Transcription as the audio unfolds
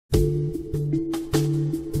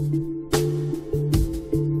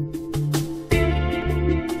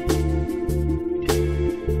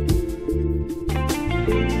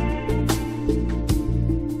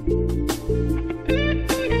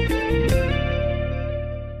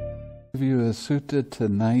Give you a sutta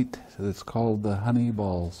tonight that's called the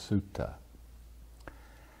Honeyball Sutta.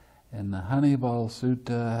 And the Honeyball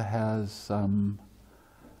Sutta has some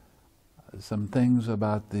things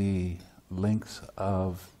about the links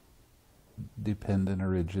of dependent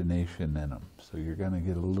origination in them. So you're going to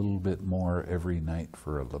get a little bit more every night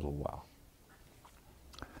for a little while.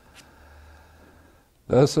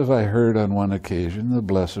 Thus have I heard on one occasion the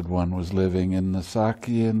Blessed One was living in the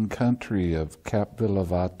Sakyan country of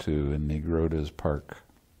Kapvilavatu in Nigroda's park.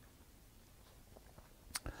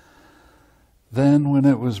 Then when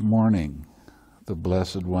it was morning, the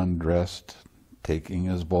Blessed One dressed, taking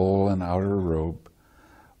his bowl and outer robe,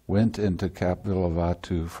 went into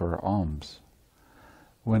Kapvilavatu for alms.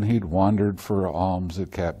 When he'd wandered for alms at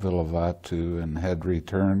Kapvilavatu and had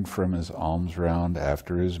returned from his alms round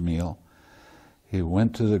after his meal, he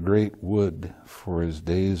went to the great wood for his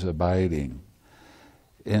day's abiding.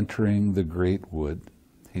 Entering the great wood,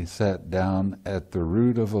 he sat down at the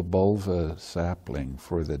root of a bulva sapling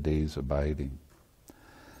for the day's abiding.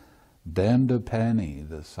 Dandapani,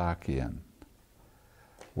 the Sakyan,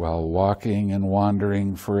 while walking and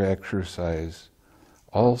wandering for exercise,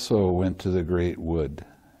 also went to the great wood,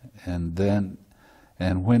 and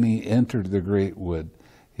when he entered the great wood,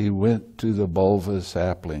 he went to the bulva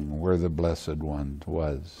sapling where the Blessed One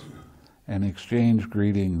was, and exchanged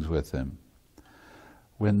greetings with him.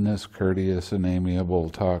 When this courteous and amiable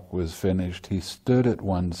talk was finished, he stood at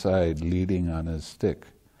one side, leaning on his stick.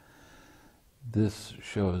 This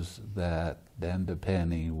shows that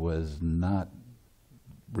Dandapani was not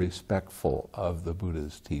respectful of the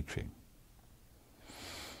Buddha's teaching.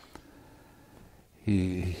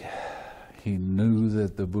 He knew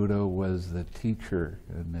that the Buddha was the teacher,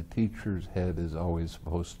 and the teacher's head is always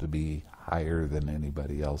supposed to be higher than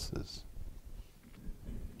anybody else's.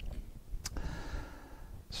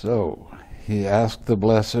 So he asked the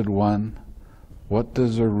Blessed One, what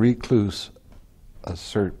does a recluse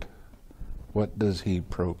assert? What does he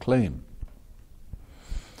proclaim?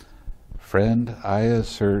 Friend, I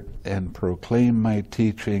assert and proclaim my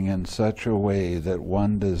teaching in such a way that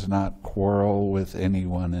one does not quarrel with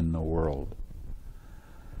anyone in the world,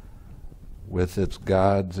 with its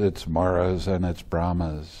gods, its maras, and its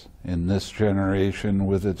brahmas, in this generation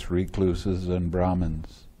with its recluses and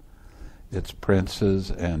brahmins, its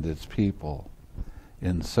princes and its people,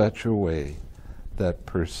 in such a way that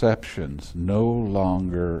perceptions no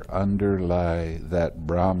longer underlie that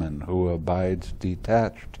Brahman who abides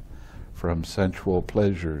detached from sensual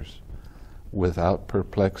pleasures, without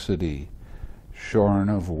perplexity, shorn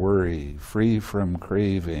of worry, free from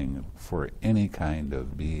craving for any kind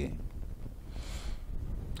of being.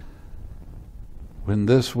 When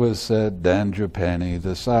this was said, Dandapani, the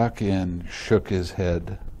Sakyan, shook his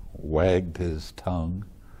head, wagged his tongue,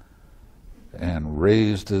 and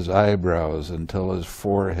raised his eyebrows until his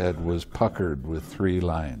forehead was puckered with 3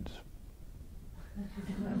 lines.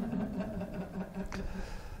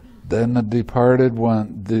 Then he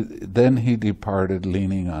departed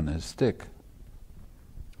leaning on his stick.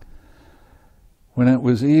 When it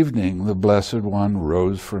was evening, the Blessed One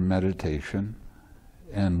rose from meditation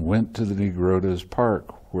and went to the Nigroda's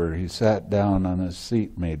park, where he sat down on a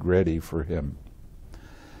seat made ready for him,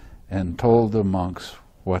 and told the monks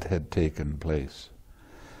what had taken place.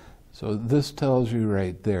 So this tells you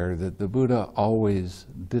right there that the Buddha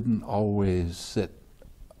didn't always sit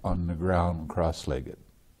on the ground cross-legged.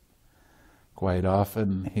 Quite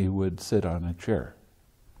often he would sit on a chair,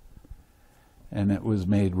 and it was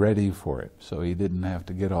made ready for it, so he didn't have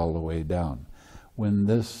to get all the way down. When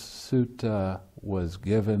this sutta was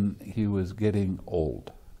given, he was getting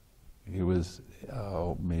old. He was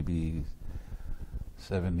maybe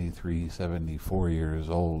 73, 74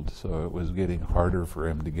 years old, so it was getting harder for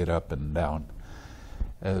him to get up and down,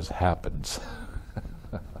 as happens.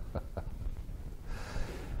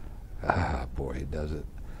 Boy, does it.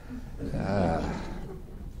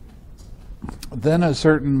 Then a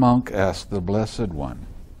certain monk asked the Blessed One,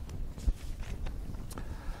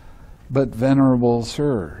 but Venerable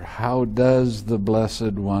Sir, how does the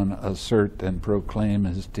Blessed One assert and proclaim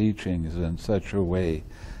his teachings in such a way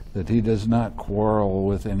that he does not quarrel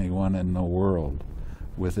with anyone in the world,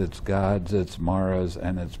 with its gods, its maras,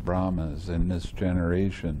 and its brahmas in this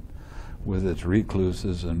generation, with its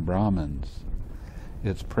recluses and brahmins,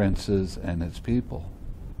 its princes and its people?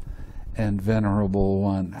 And Venerable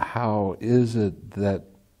One, how is it that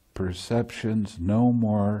perceptions no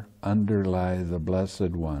more underlie the Blessed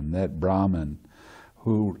One, that Brahman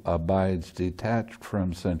who abides detached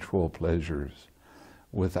from sensual pleasures,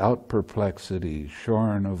 without perplexity,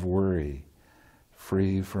 shorn of worry,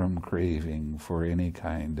 free from craving for any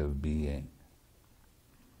kind of being?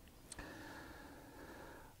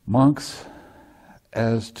 Monks,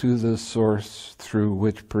 as to the source through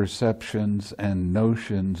which perceptions and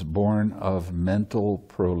notions born of mental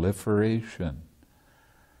proliferation,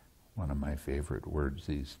 one of my favorite words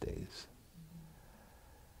these days,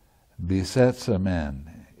 besets a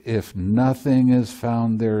man, if nothing is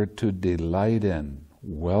found there to delight in,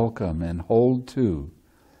 welcome, and hold to,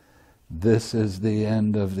 this is the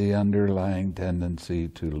end of the underlying tendency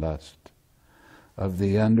to lust, of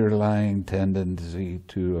the underlying tendency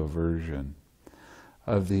to aversion,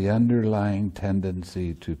 of the underlying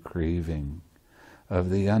tendency to craving,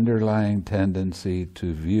 of the underlying tendency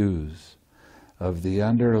to views, of the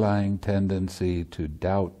underlying tendency to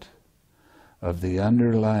doubt, of the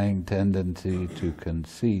underlying tendency to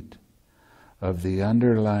conceit, of the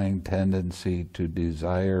underlying tendency to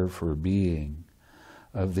desire for being,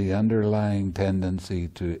 of the underlying tendency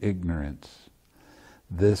to ignorance.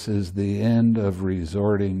 This is the end of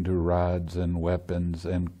resorting to rods and weapons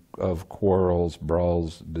and of quarrels,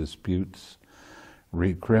 brawls, disputes,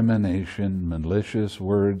 recrimination, malicious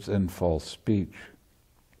words, and false speech.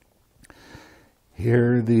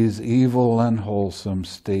 Here these evil, unwholesome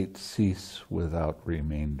states cease without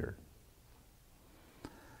remainder.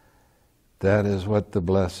 That is what the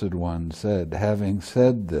Blessed One said. Having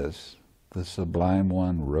said this, the Sublime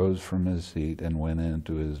One rose from his seat and went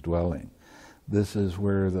into his dwelling. This is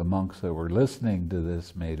where the monks that were listening to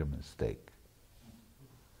this made a mistake.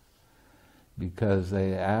 Because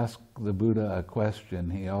they asked the Buddha a question,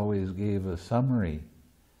 he always gave a summary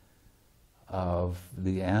of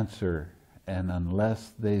the answer, and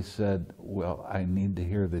unless they said, well, I need to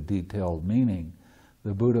hear the detailed meaning,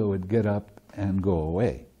 the Buddha would get up and go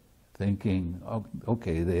away, thinking, oh,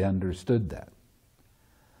 okay, they understood that.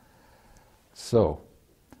 So,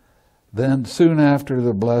 then soon after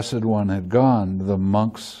the Blessed One had gone, the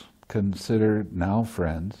monks considered, now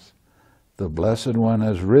friends, the Blessed One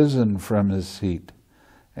has risen from his seat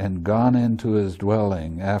and gone into his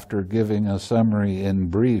dwelling after giving a summary in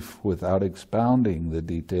brief without expounding the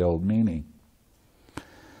detailed meaning.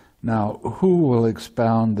 Now, who will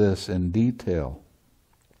expound this in detail?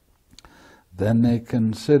 Then they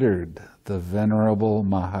considered the Venerable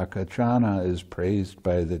Mahakachana is praised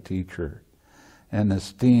by the teacher and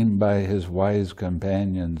esteemed by his wise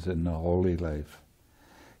companions in the holy life.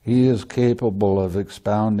 He is capable of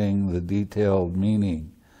expounding the detailed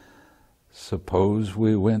meaning. Suppose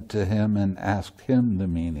we went to him and asked him the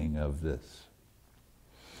meaning of this.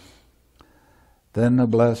 Then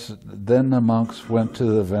the monks went to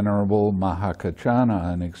the Venerable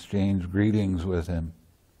Mahakachana and exchanged greetings with him.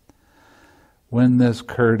 When this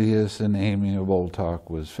courteous and amiable talk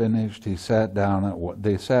was finished, they sat down at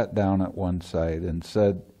one side and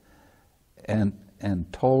said, and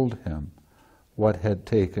told him what had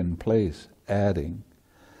taken place, adding,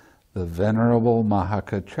 the Venerable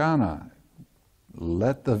Mahakachana,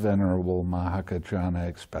 let the Venerable Mahakachana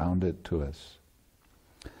expound it to us.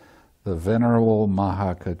 The Venerable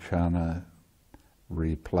Mahakachana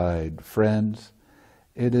replied, friends,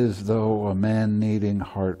 it is though a man needing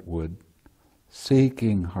heartwood,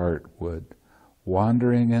 seeking heartwood,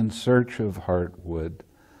 wandering in search of heartwood,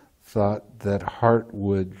 thought that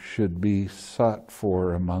heartwood should be sought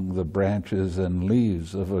for among the branches and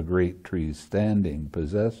leaves of a great tree standing,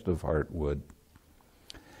 possessed of heartwood.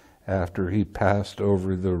 After he passed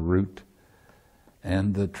over the root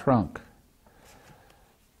and the trunk.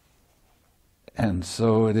 And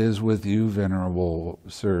so it is with you, Venerable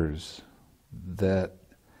Sirs, that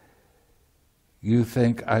you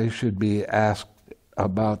think I should be asked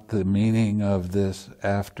about the meaning of this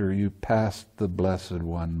after you passed the Blessed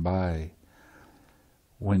One by,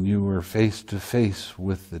 when you were face to face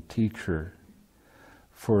with the teacher.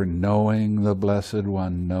 For knowing the Blessed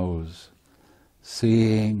One knows,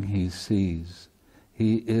 seeing he sees,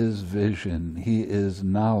 he is vision, he is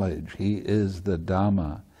knowledge, he is the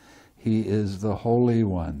Dhamma, he is the Holy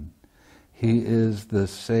One, he is the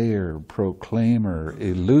sayer, proclaimer,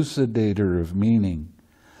 elucidator of meaning,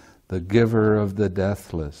 the giver of the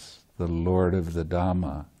deathless, the Lord of the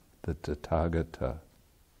Dhamma, the Tathagata.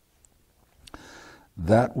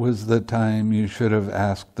 That was the time you should have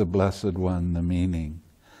asked the Blessed One the meaning.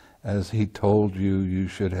 As he told you, you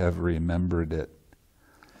should have remembered it.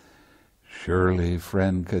 Surely,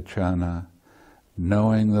 friend Kachana,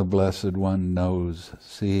 knowing the Blessed One knows,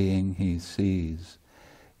 seeing he sees,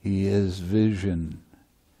 he is vision,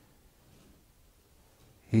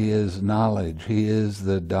 he is knowledge, he is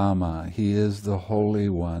the Dhamma, he is the Holy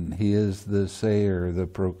One, he is the sayer, the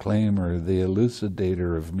proclaimer, the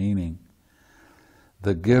elucidator of meaning,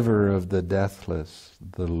 the giver of the deathless,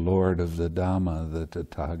 the Lord of the Dhamma, the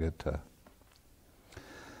Tathagata.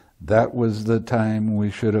 That was the time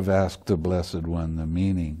we should have asked the Blessed One the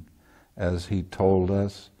meaning. As he told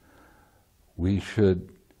us, we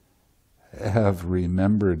should have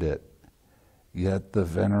remembered it. Yet the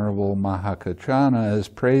Venerable Mahakachana is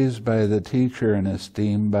praised by the teacher and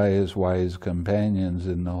esteemed by his wise companions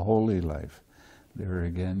in the holy life. There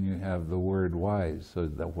again you have the word wise, so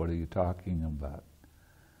what are you talking about?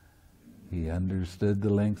 He understood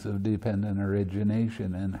the links of dependent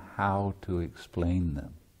origination and how to explain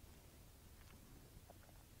them.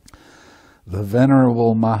 The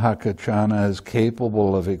Venerable Mahakachana is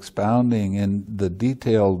capable of expounding in the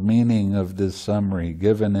detailed meaning of this summary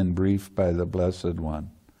given in brief by the Blessed One.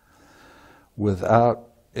 Without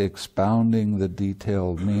expounding the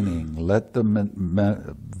detailed meaning, let the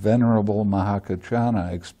Venerable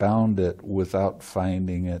Mahakachana expound it without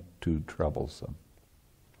finding it too troublesome.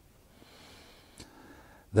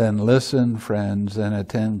 Then listen, friends, and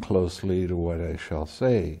attend closely to what I shall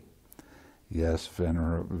say. Yes,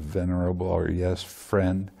 venerable, or yes,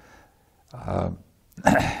 friend.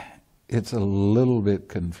 It's a little bit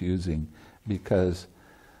confusing because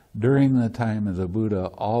during the time of the Buddha,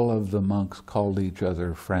 all of the monks called each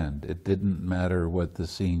other friend. It didn't matter what the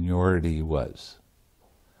seniority was.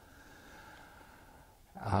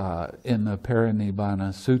 In the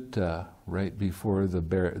Parinibbana Sutta, right before the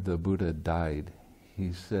Buddha died,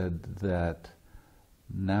 he said that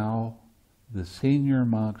now the senior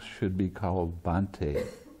monks should be called Bhante,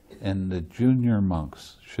 and the junior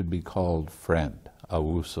monks should be called friend,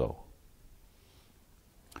 awuso.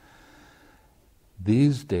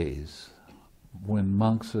 These days, when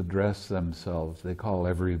monks address themselves, they call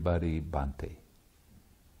everybody Bhante.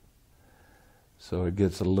 So it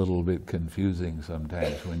gets a little bit confusing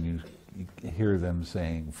sometimes when you hear them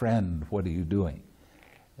saying, friend, what are you doing?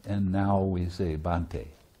 And now we say Bhante.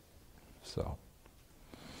 So.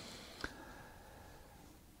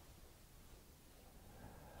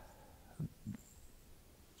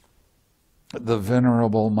 The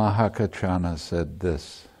Venerable Mahakachana said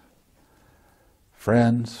this: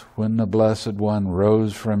 Friends, when the Blessed One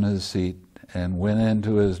rose from his seat and went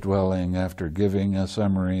into his dwelling after giving a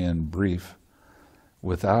summary in brief,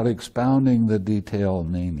 without expounding the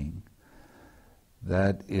detailed meaning,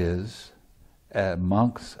 that is,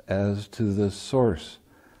 monks as to the source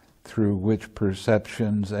through which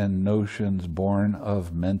perceptions and notions born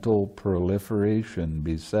of mental proliferation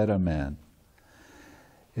beset a man,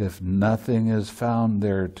 if nothing is found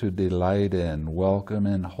there to delight in, welcome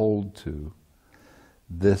and hold to,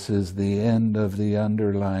 this is the end of the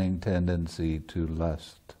underlying tendency to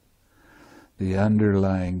lust, the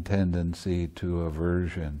underlying tendency to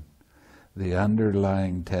aversion, the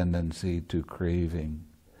underlying tendency to craving,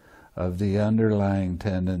 of the underlying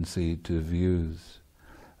tendency to views,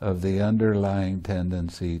 of the underlying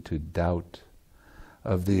tendency to doubt,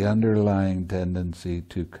 of the underlying tendency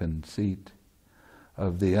to conceit,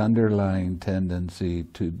 of the underlying tendency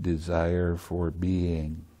to desire for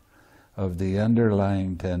being, of the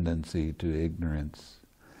underlying tendency to ignorance.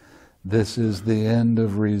 This is the end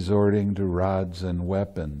of resorting to rods and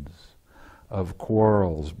weapons, of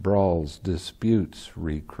quarrels, brawls, disputes,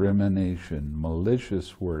 recrimination,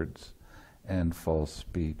 malicious words, and false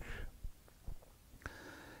speech.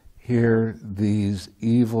 Here these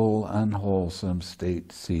evil, unwholesome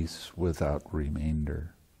states cease without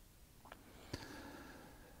remainder.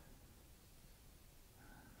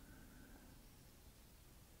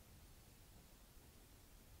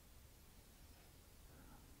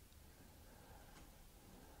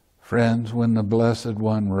 Friends, when the Blessed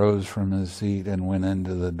One rose from his seat and went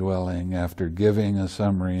into the dwelling after giving a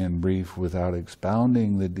summary in brief without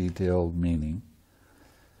expounding the detailed meaning,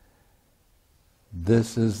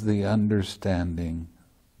 this is the understanding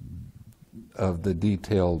of the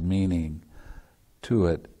detailed meaning to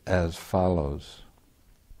it as follows.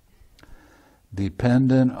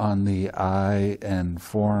 Dependent on the I and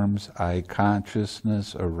forms I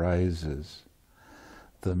consciousness arises.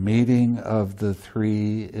 The meeting of the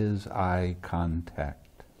three is eye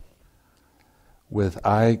contact. With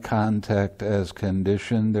eye contact as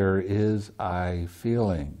condition, there is eye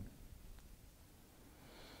feeling.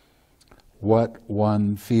 What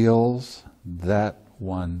one feels, that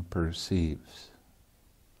one perceives.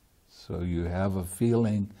 So you have a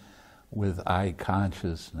feeling with eye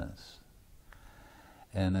consciousness.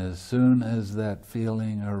 And as soon as that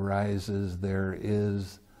feeling arises, there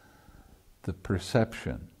is the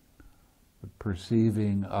perception, the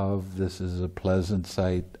perceiving of this is a pleasant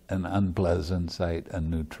sight, an unpleasant sight, a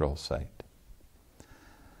neutral sight.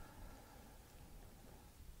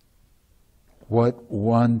 What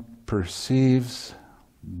one perceives,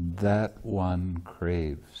 that one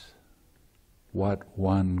craves. What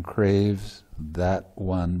one craves, that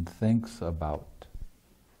one thinks about.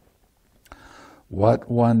 What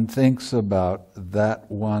one thinks about, that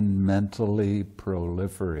one mentally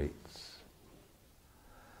proliferates.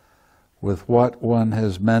 With what one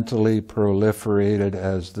has mentally proliferated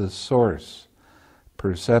as the source,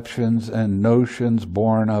 perceptions and notions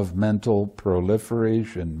born of mental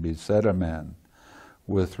proliferation beset a man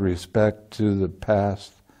with respect to the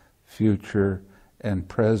past, future, and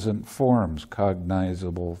present forms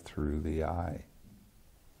cognizable through the eye.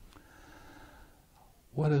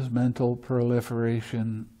 What is mental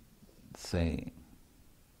proliferation saying?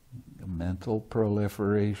 Mental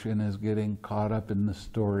proliferation is getting caught up in the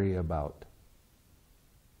story about.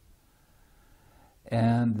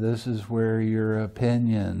 And this is where your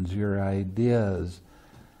opinions, your ideas,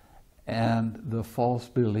 and the false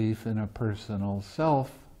belief in a personal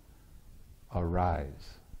self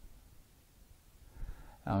arise.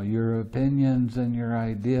 Now, your opinions and your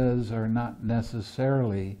ideas are not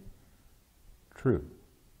necessarily true.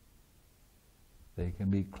 They can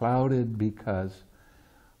be clouded because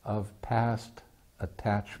of past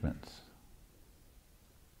attachments.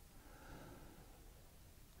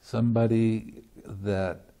 Somebody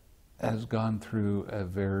that has gone through a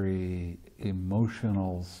very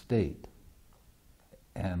emotional state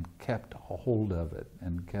and kept a hold of it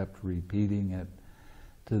and kept repeating it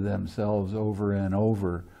to themselves over and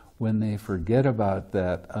over, when they forget about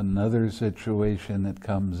that, another situation that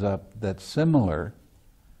comes up that's similar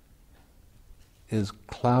is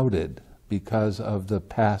clouded because of the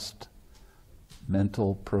past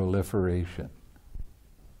mental proliferation.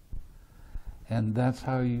 And that's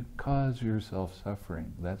how you cause yourself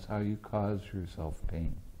suffering. That's how you cause yourself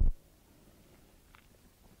pain.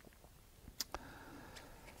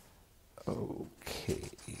 Okay.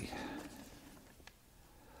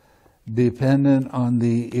 Dependent on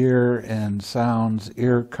the ear and sounds,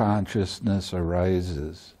 ear consciousness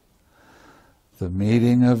arises. The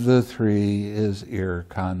meeting of the three is ear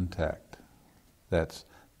contact. That's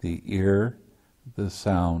the ear, the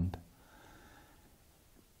sound,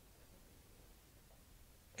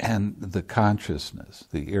 and the consciousness,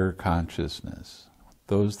 the ear consciousness.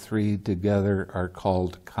 Those three together are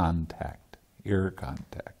called contact, ear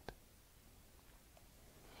contact.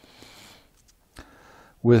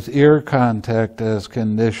 With ear contact as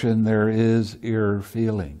condition, there is ear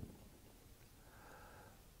feeling.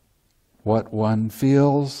 What one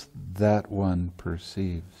feels, that one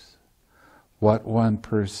perceives. What one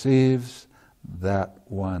perceives, that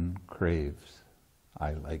one craves.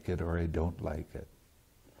 I like it or I don't like it.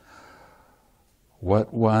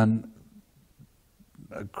 What one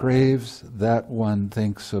craves, that one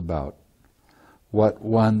thinks about. What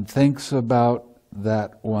one thinks about,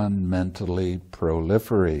 that one mentally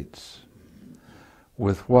proliferates.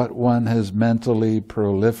 With what one has mentally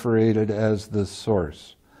proliferated as the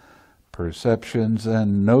source, perceptions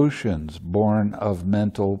and notions born of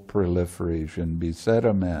mental proliferation beset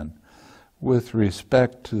a man with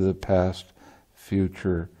respect to the past,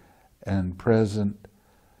 future, and present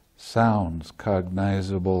sounds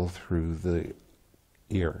cognizable through the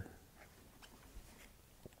ear.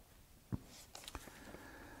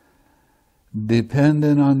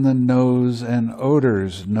 Dependent on the nose and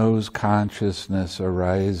odors, nose consciousness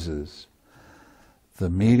arises. The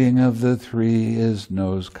meeting of the three is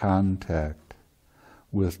nose contact.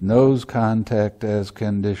 With nose contact as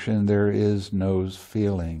condition, there is nose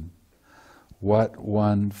feeling. What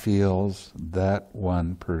one feels, that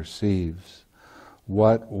one perceives.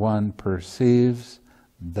 What one perceives,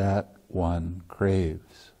 that one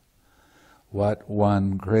craves. What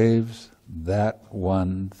one craves, that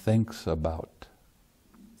one thinks about.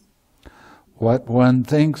 What one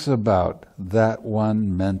thinks about, that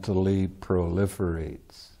one mentally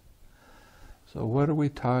proliferates. So what are we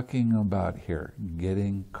talking about here?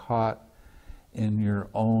 Getting caught in your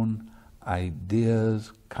own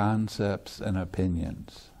ideas, concepts, and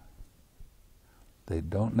opinions. They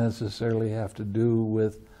don't necessarily have to do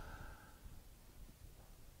with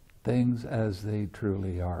things as they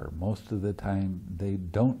truly are. Most of the time, they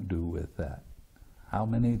don't do with that. How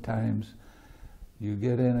many times you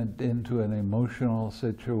get into an emotional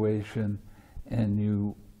situation and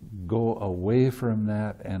you go away from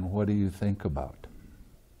that, and what do you think about?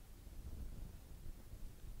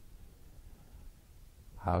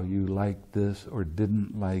 How you liked this or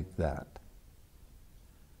didn't like that.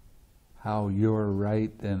 How you're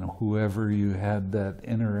right and whoever you had that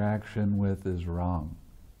interaction with is wrong.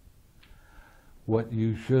 What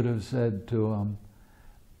you should have said to them,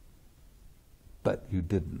 but you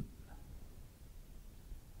didn't.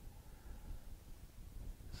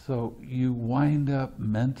 So you wind up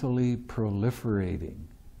mentally proliferating,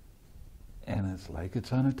 and it's like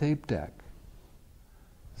it's on a tape deck.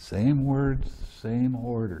 Same words, same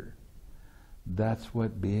order. That's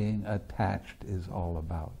what being attached is all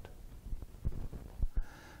about.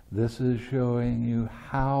 This is showing you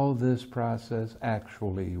how this process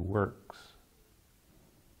actually works.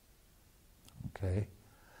 Okay?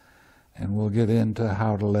 And we'll get into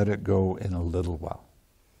how to let it go in a little while.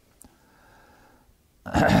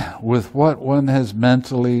 With what one has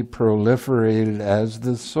mentally proliferated as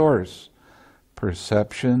the source,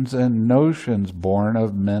 perceptions and notions born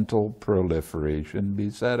of mental proliferation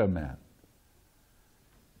beset a man.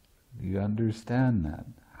 Do you understand that?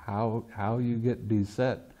 How you get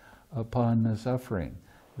beset upon the suffering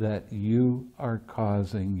that you are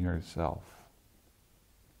causing yourself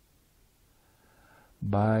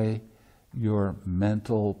by your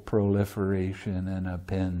mental proliferation and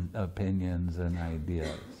opinions and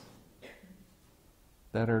ideas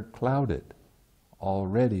that are clouded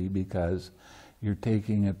already because you're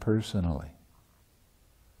taking it personally.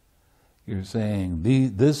 You're saying,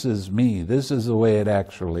 this is me, this is the way it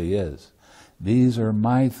actually is. These are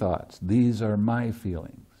my thoughts, these are my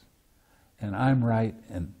feelings. And I'm right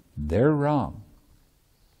and they're wrong.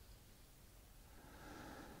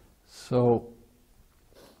 So,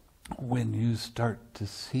 when you start to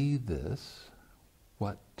see this,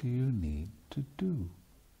 what do you need to do?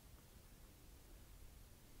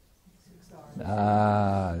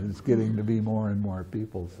 It's getting to be more and more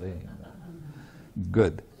people saying that.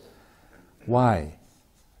 Good. Why?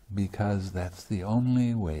 Because that's the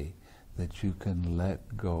only way that you can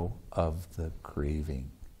let go of the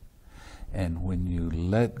craving. And when you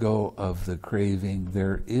let go of the craving,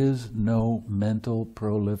 there is no mental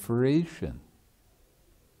proliferation.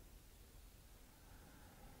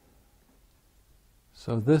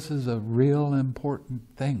 So this is a real important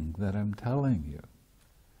thing that I'm telling you.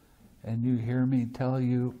 And you hear me tell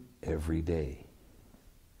you every day,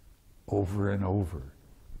 over and over.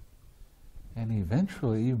 And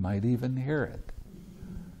eventually you might even hear it.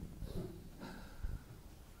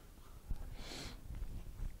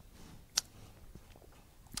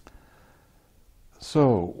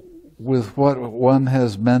 So, with what one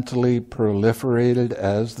has mentally proliferated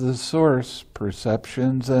as the source,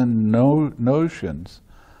 perceptions and notions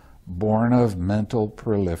born of mental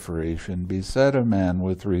proliferation beset a man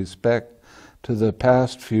with respect to the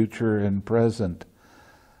past, future, and present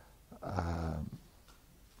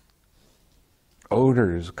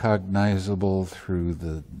odors cognizable through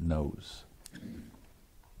the nose.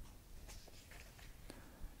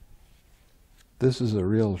 This is a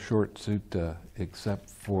real short sutta, except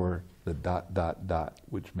for the ...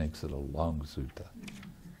 which makes it a long sutta.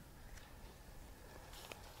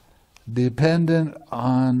 Dependent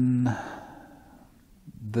on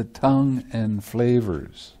the tongue and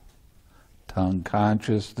flavors, tongue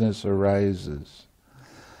consciousness arises.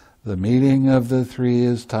 The meeting of the three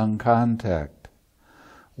is tongue contact.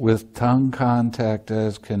 With tongue contact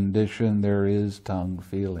as condition, there is tongue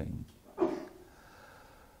feeling.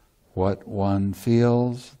 What one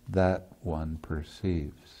feels, that one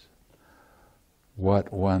perceives.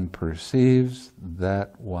 What one perceives,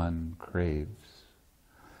 that one craves.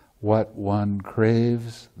 What one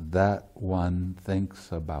craves, that one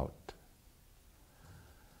thinks about.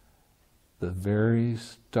 The very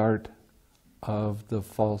start of the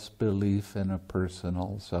false belief in a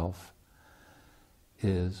personal self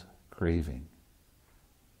is craving.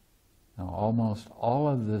 Now, almost all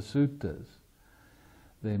of the suttas,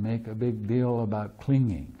 they make a big deal about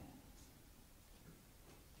clinging.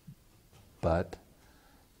 But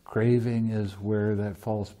craving is where that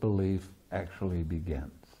false belief actually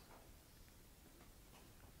begins.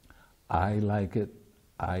 I like it,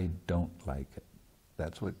 I don't like it.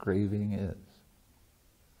 That's what craving is.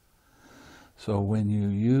 So when you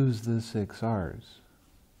use the 6 R's,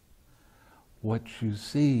 what you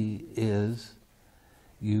see is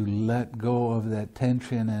you let go of that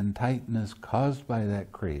tension and tightness caused by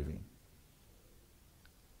that craving.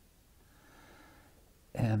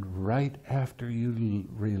 And right after you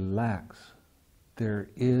relax, there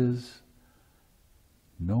is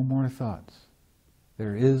no more thoughts.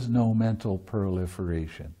 There is no mental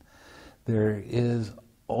proliferation. There is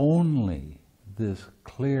only this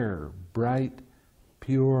clear, bright,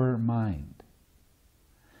 pure mind.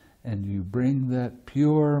 And you bring that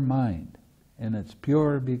pure mind, and it's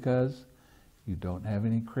pure because you don't have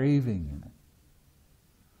any craving in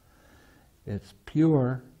it. It's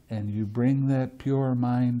pure, and you bring that pure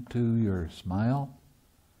mind to your smile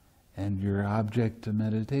and your object to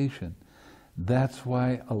meditation. That's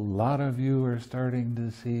why a lot of you are starting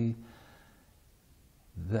to see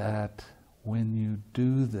that when you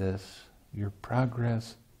do this, your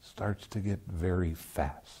progress starts to get very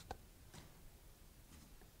fast.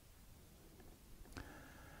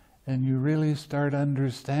 And you really start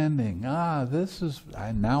understanding, now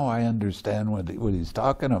I understand what he's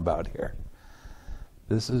talking about here.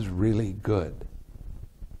 This is really good.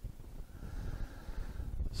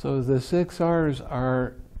 So the 6 R's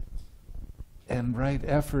are, and right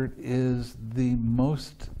effort is the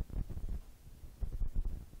most,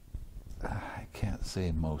 I can't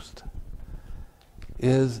say most,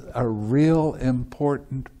 is a real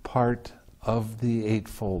important part of the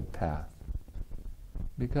Eightfold Path.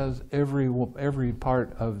 Because every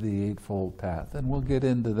part of the Eightfold Path, and we'll get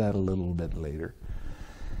into that a little bit later,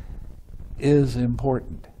 is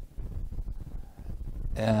important.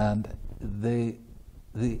 And the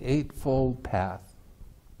Eightfold Path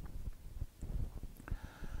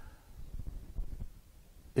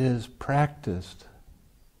is practiced.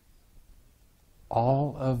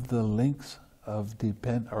 All of the links of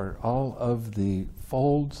all of the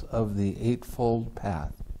folds of the Eightfold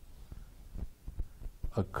Path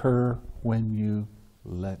occur when you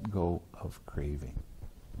let go of craving.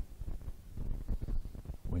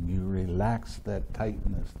 When you relax that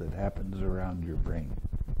tightness that happens around your brain.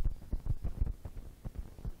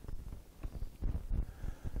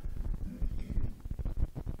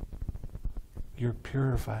 You're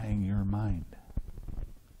purifying your mind.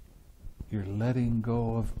 You're letting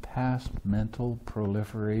go of past mental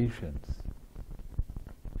proliferations.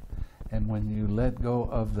 And when you let go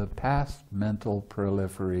of the past mental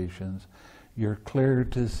proliferations, you're clear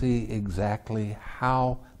to see exactly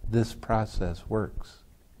how this process works.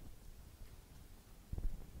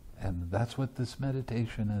 And that's what this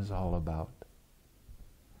meditation is all about.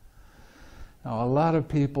 Now, a lot of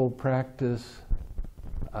people practice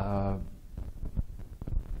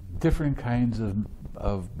different kinds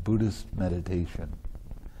of Buddhist meditation.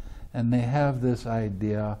 And they have this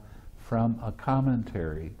idea from a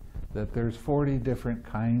commentary that there's 40 different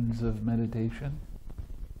kinds of meditation.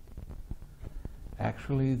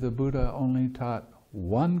 Actually, the Buddha only taught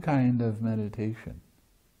one kind of meditation,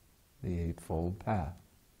 the Eightfold Path.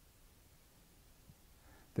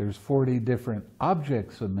 There's 40 different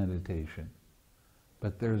objects of meditation,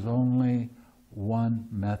 but there's only one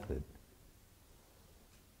method.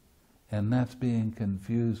 And that's being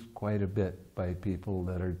confused quite a bit by people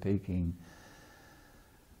that are taking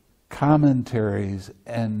commentaries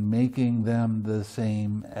and making them the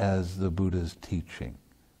same as the Buddha's teaching.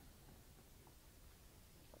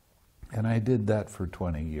 And I did that for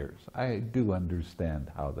 20 years. I do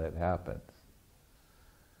understand how that happens.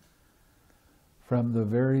 From the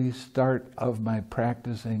very start of my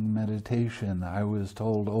practicing meditation, I was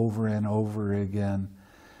told over and over again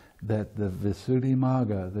that the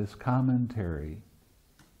Visuddhimagga, this commentary,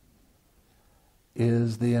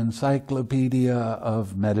 is the encyclopedia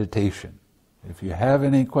of meditation. If you have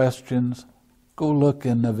any questions, go look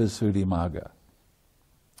in the Visuddhimagga.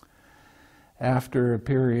 After a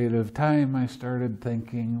period of time, I started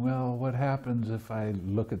thinking, well, what happens if I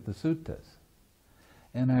look at the suttas?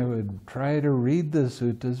 And I would try to read the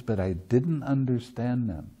suttas, but I didn't understand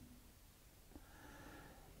them,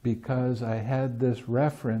 because I had this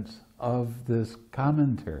reference of this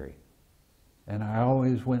commentary, and I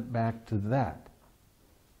always went back to that.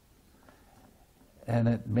 And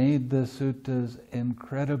it made the suttas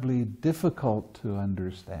incredibly difficult to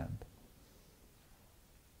understand.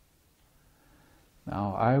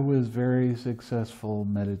 Now, I was a very successful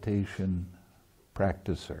meditation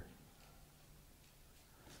practicer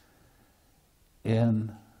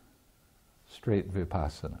in straight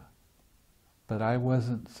vipassana, but I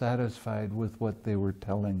wasn't satisfied with what they were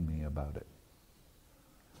telling me about it.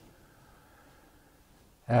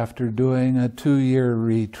 After doing a 2-year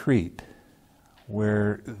retreat,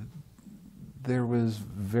 where there was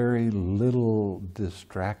very little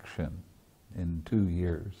distraction in 2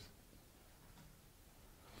 years,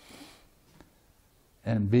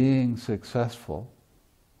 and being successful,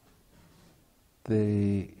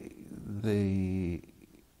 they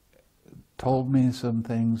told me some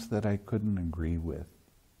things that I couldn't agree with.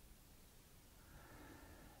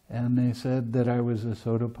 And they said that I was a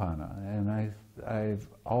Sotapanna, and I've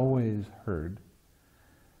always heard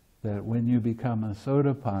that when you become a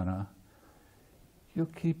Sotapanna, you'll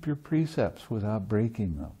keep your precepts without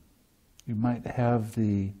breaking them. You might have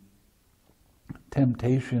the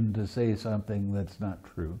temptation to say something that's not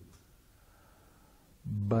true,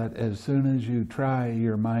 but as soon as you try,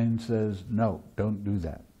 your mind says, no, don't do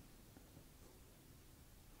that.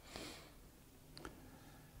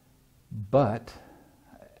 But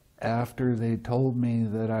after they told me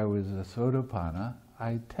that I was a Sotapanna,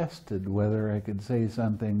 I tested whether I could say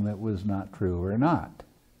something that was not true or not,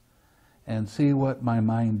 and see what my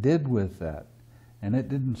mind did with that. And it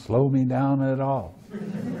didn't slow me down at all.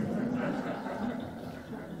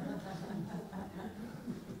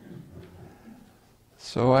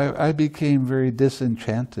 So I became very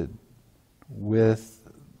disenchanted with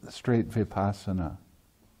straight vipassana.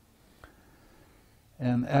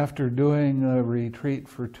 And after doing a retreat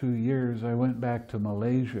for 2 years, I went back to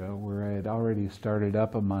Malaysia, where I had already started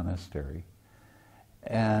up a monastery.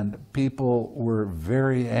 And people were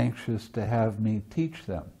very anxious to have me teach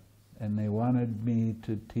them. And they wanted me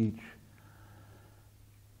to teach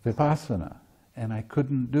vipassana. And I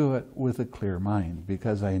couldn't do it with a clear mind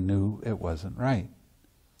because I knew it wasn't right.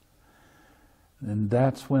 And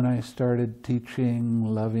that's when I started teaching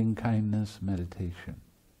loving-kindness meditation.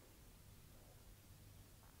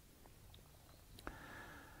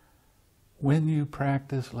 When you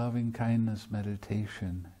practice loving-kindness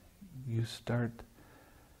meditation, you start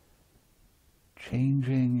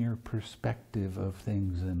changing your perspective of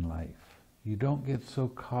things in life. You don't get so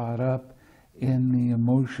caught up in the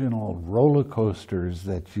emotional roller coasters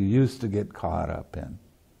that you used to get caught up in.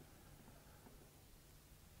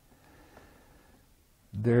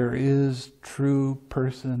 There is true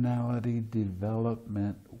personality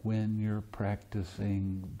development when you're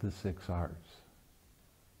practicing the 6 R's.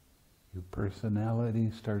 Your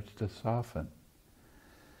personality starts to soften.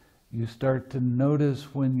 You start to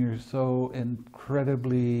notice when you're so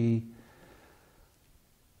incredibly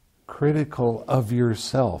critical of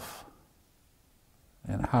yourself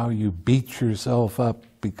and how you beat yourself up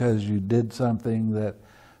because you did something that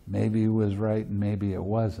maybe was right and maybe it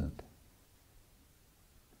wasn't.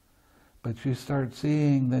 But you start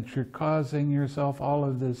seeing that you're causing yourself all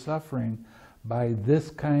of this suffering by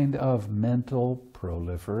this kind of mental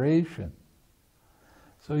proliferation.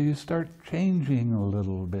 So you start changing a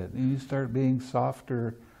little bit, and you start being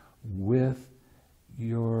softer with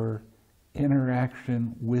your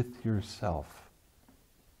interaction with yourself.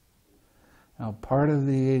 Now, part of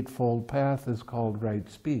the Eightfold Path is called right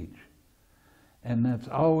speech, and that's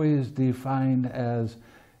always defined as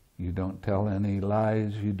you don't tell any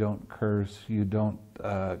lies, you don't curse, you don't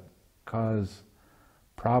cause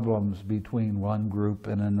problems between one group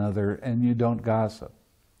and another, and you don't gossip.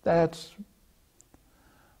 That's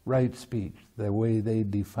right speech, the way they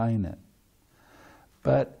define it.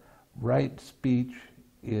 But right speech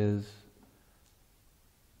is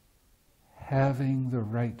having the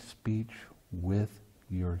right speech with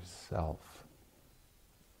yourself.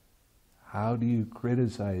 How do you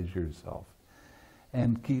criticize yourself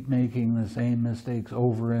and keep making the same mistakes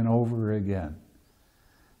over and over again?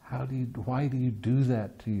 Why do you do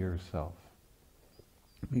that to yourself?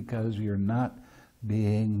 Because you're not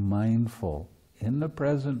being mindful in the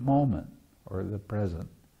present moment, or the present,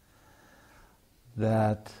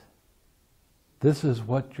 that this is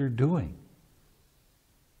what you're doing.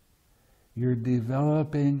 You're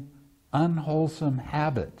developing unwholesome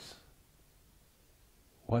habits.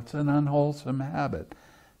 What's an unwholesome habit?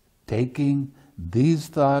 Taking these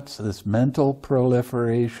thoughts, this mental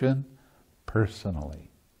proliferation, personally,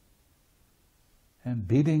 and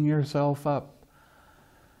beating yourself up.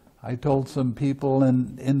 I told some people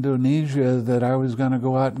in Indonesia that I was going to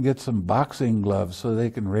go out and get some boxing gloves so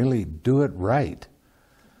they can really do it right,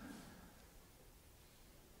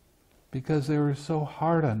 because they were so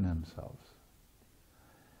hard on themselves.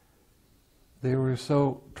 They were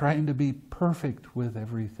so trying to be perfect with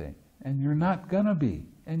everything. And you're not going to be.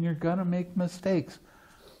 And you're going to make mistakes.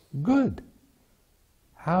 Good.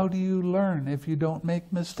 How do you learn if you don't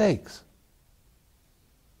make mistakes?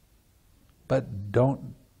 But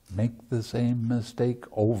don't make the same mistake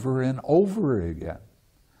over and over again.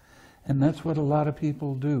 And that's what a lot of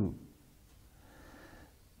people do.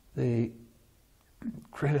 They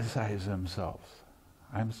criticize themselves.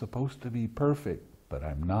 I'm supposed to be perfect, but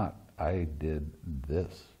I'm not. I did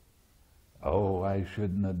this. Oh, I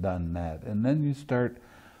shouldn't have done that. And then you start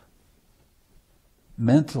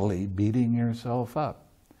mentally beating yourself up.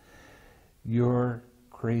 You're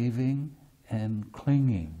craving and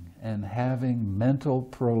clinging and having mental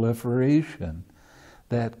proliferation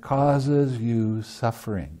that causes you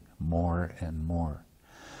suffering more and more.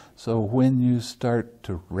 So when you start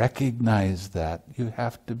to recognize that, you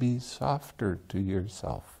have to be softer to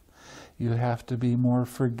yourself. You have to be more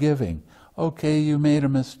forgiving. Okay, you made a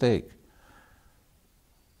mistake.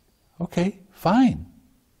 Okay, fine.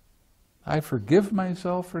 I forgive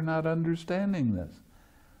myself for not understanding this.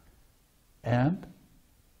 And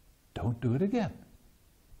don't do it again.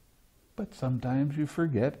 But sometimes you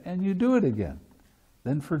forget and you do it again.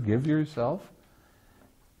 Then forgive yourself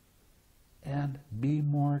and be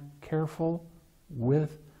more careful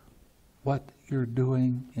with what you're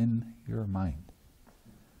doing in your mind.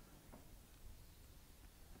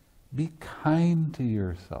 Be kind to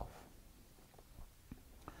yourself.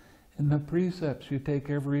 In the precepts you take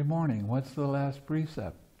every morning, what's the last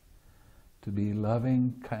precept? To be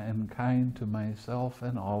loving and kind to myself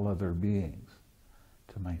and all other beings.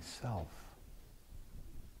 To myself.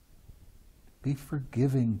 Be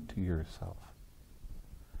forgiving to yourself.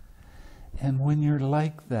 And when you're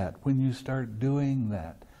like that, when you start doing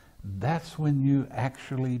that, that's when you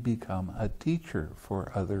actually become a teacher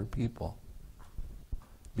for other people.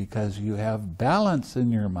 Because you have balance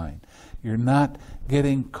in your mind. You're not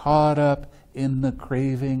getting caught up in the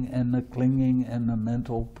craving and the clinging and the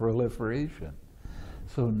mental proliferation.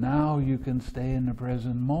 So now you can stay in the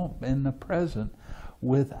present moment, in the present,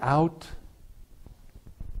 without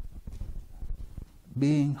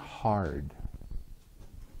being hard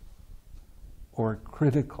or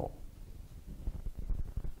critical.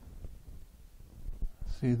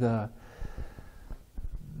 See, the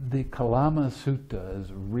Kalama Sutta is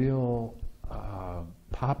a real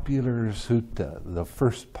popular sutta, the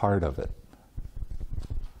first part of it.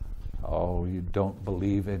 Oh, you don't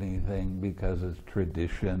believe anything because it's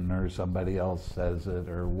tradition or somebody else says it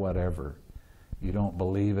or whatever. You don't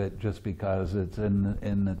believe it just because it's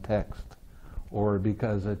in the text or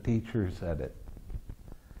because a teacher said it.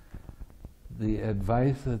 The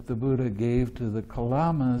advice that the Buddha gave to the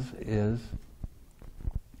Kalamas is,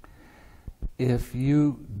 if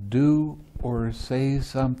you do or say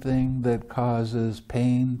something that causes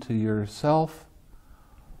pain to yourself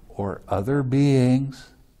or other beings,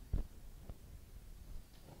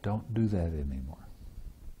 don't do that anymore.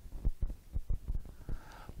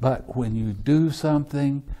 But when you do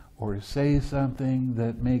something or say something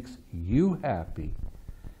that makes you happy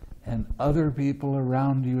and other people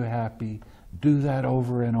around you happy, do that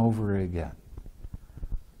over and over again.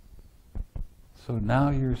 So now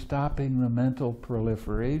you're stopping the mental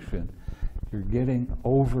proliferation. You're getting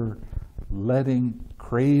over letting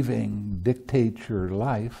craving dictate your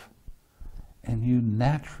life, and you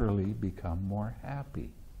naturally become more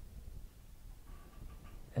happy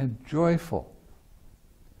and joyful.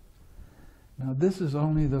 Now this is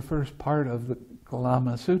only the first part of the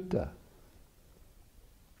Kalama Sutta.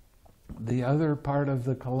 The other part of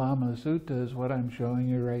the Kalama Sutta is what I'm showing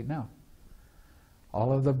you right now.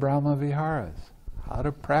 All of the Brahma Viharas. How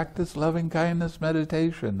to practice loving-kindness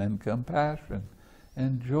meditation and compassion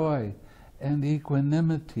and joy and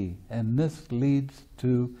equanimity. And this leads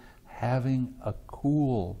to having a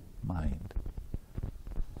cool mind.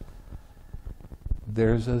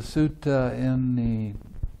 There's a sutta in the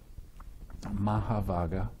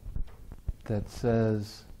Mahavagga that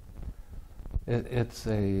says, it's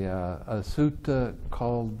a sutta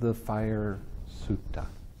called the Fire Sutta.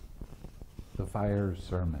 The Fire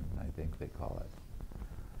Sermon, I think they call it.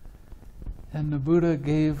 And the Buddha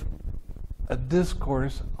gave a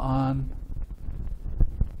discourse on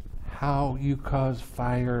how you cause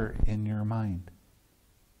fire in your mind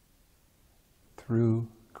through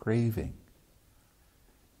craving.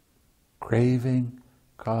 Craving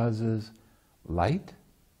causes light,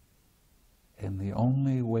 and the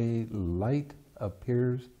only way light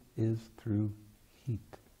appears is through heat.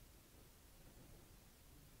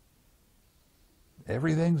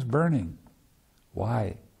 Everything's burning.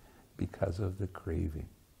 Why? Because of the craving.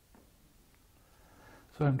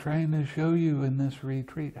 So I'm trying to show you in this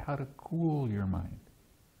retreat how to cool your mind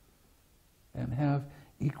and have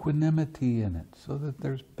equanimity in it so that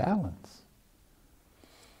there's balance.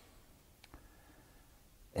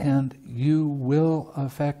 And you will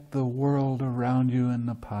affect the world around you in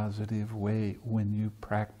a positive way when you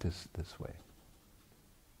practice this way.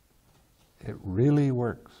 It really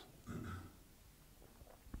works.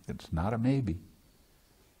 It's not a maybe.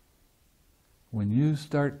 When you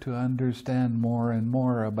start to understand more and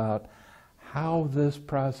more about how this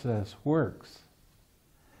process works,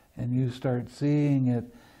 and you start seeing it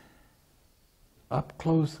up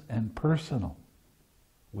close and personal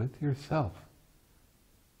with yourself,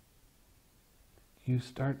 you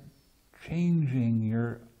start changing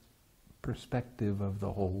your perspective of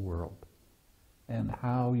the whole world and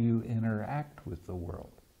how you interact with the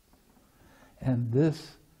world. And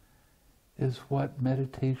this is what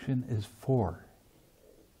meditation is for.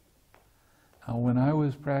 Now, when I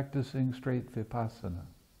was practicing straight Vipassana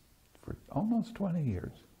for almost 20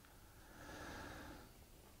 years,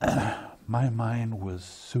 my mind was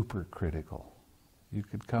super critical. You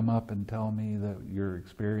could come up and tell me that your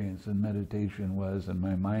experience in meditation was, and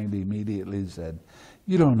my mind immediately said,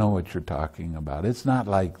 you don't know what you're talking about. It's not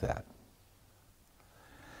like that.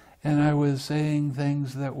 And I was saying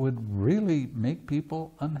things that would really make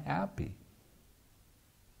people unhappy.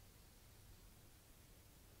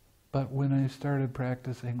 But when I started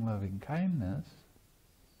practicing loving kindness,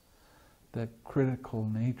 that critical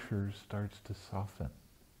nature starts to soften.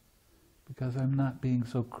 Because I'm not being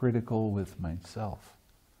so critical with myself.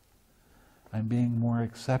 I'm being more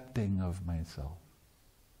accepting of myself.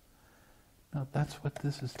 Now that's what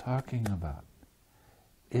this is talking about.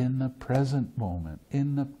 In the present moment,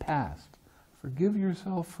 in the past. Forgive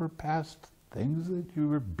yourself for past things that you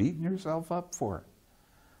were beating yourself up for.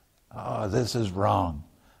 Oh, this is wrong.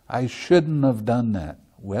 I shouldn't have done that.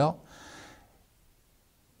 Well,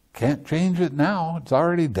 can't change it now. It's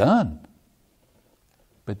already done.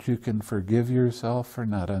 But you can forgive yourself for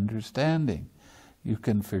not understanding. You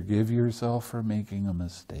can forgive yourself for making a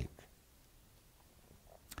mistake.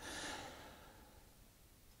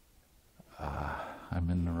 I'm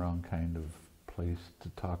in the wrong kind of place to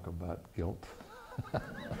talk about guilt.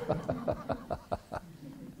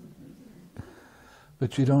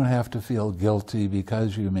 But you don't have to feel guilty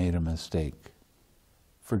because you made a mistake.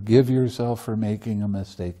 Forgive yourself for making a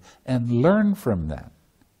mistake and learn from that.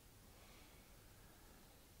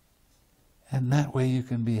 And that way you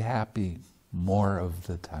can be happy more of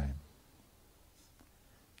the time.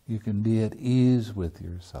 You can be at ease with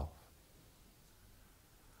yourself.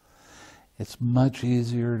 It's much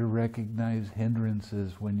easier to recognize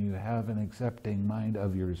hindrances when you have an accepting mind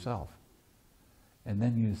of yourself. And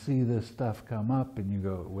then you see this stuff come up and you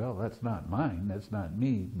go, well, that's not mine, that's not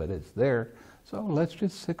me, but it's there. So let's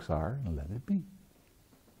just 6R and let it be.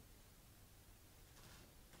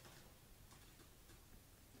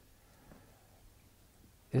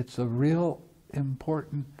 It's a real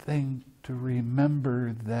important thing to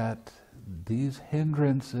remember that these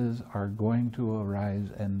hindrances are going to arise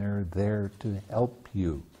and they're there to help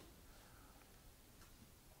you.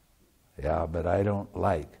 Yeah, but I don't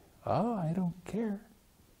like. Oh, I don't care.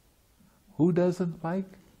 Who doesn't like?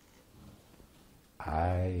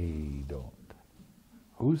 I don't.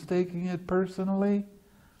 Who's taking it personally?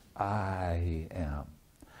 I am.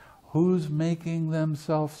 Who's making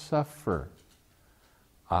themselves suffer?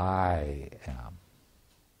 I am.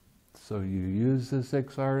 So you use the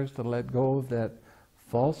 6Rs to let go of that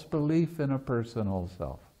false belief in a personal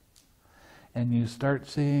self. And you start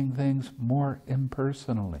seeing things more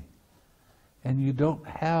impersonally. And you don't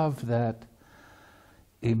have that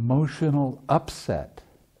emotional upset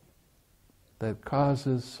that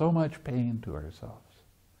causes so much pain to ourselves.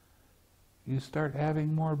 You start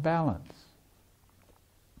having more balance.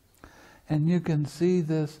 And you can see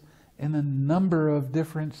this in a number of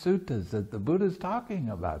different suttas that the Buddha is talking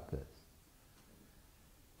about this.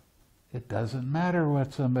 It doesn't matter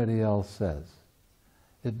what somebody else says.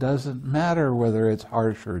 It doesn't matter whether it's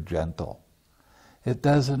harsh or gentle. It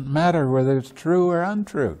doesn't matter whether it's true or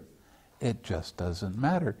untrue. It just doesn't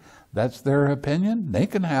matter. That's their opinion. They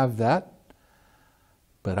can have that.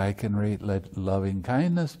 But I can rate loving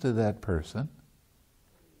kindness to that person.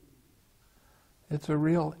 It's a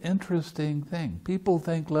real interesting thing. People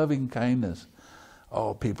think loving kindness,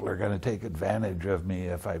 oh, people are going to take advantage of me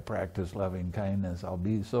if I practice loving kindness. I'll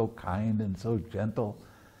be so kind and so gentle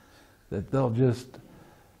that they'll just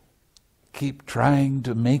keep trying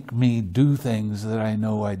to make me do things that I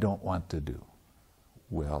know I don't want to do.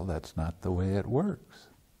 Well, that's not the way it works.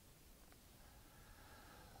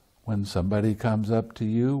 When somebody comes up to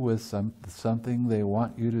you with something they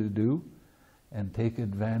want you to do and take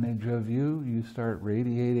advantage of you, you start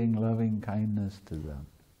radiating loving kindness to them.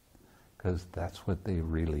 Because that's what they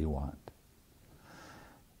really want.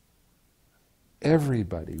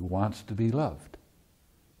 Everybody wants to be loved.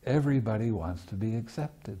 Everybody wants to be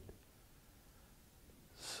accepted.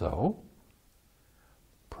 So,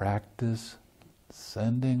 practice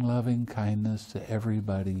sending loving kindness to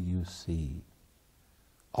everybody you see.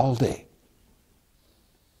 All day.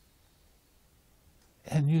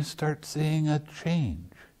 And you start seeing a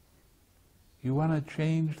change. You want to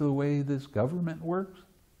change the way this government works?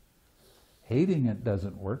 Hating it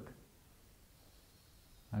doesn't work.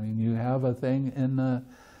 I mean, you have a thing in the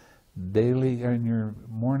daily, or in your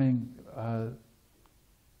morning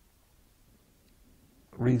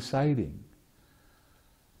reciting.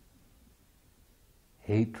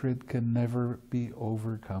 Hatred can never be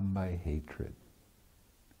overcome by hatred.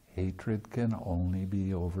 Hatred can only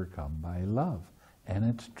be overcome by love. And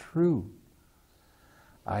it's true.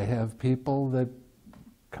 I have people that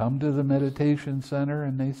come to the meditation center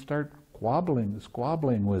and they start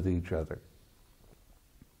squabbling with each other.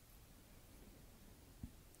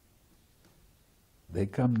 They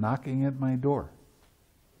come knocking at my door.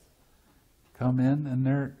 Come in and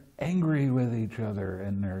they're angry with each other,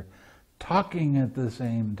 and they're talking at the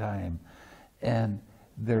same time, and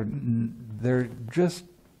they're just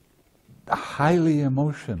highly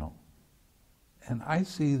emotional. And I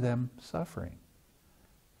see them suffering.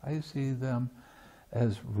 I see them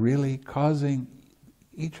as really causing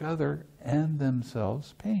each other and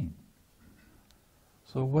themselves pain.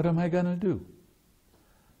 So what am I going to do?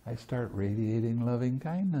 I start radiating loving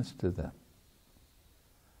kindness to them.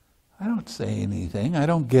 I don't say anything. I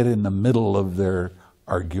don't get in the middle of their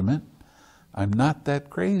argument. I'm not that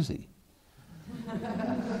crazy.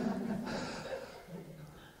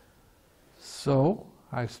 So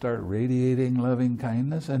I start radiating loving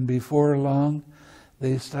kindness, and before long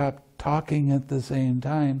they stop talking at the same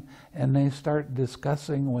time, and they start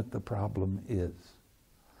discussing what the problem is.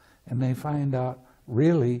 And they find out,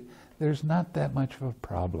 really, there's not that much of a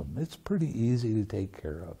problem. It's pretty easy to take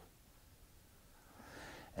care of.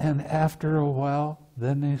 And after a while,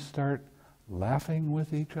 then they start laughing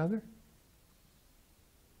with each other.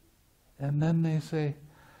 And then they say,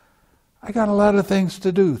 I got a lot of things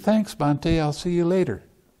to do. Thanks, Bhante, I'll see you later.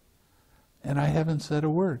 And I haven't said a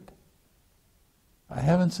word. I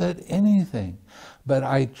haven't said anything. But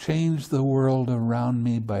I changed the world around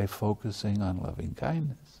me by focusing on loving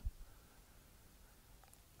kindness.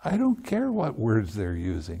 I don't care what words they're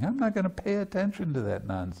using. I'm not going to pay attention to that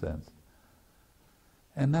nonsense.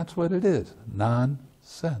 And that's what it is,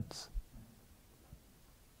 nonsense.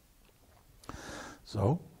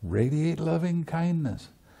 So, radiate loving kindness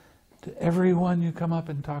to everyone you come up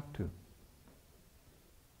and talk to.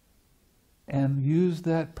 And use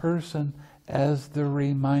that person as the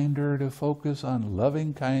reminder to focus on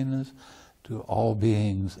loving kindness to all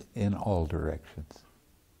beings in all directions.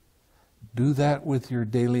 Do that with your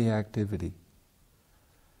daily activity.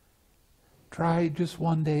 Try just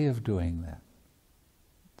one day of doing that.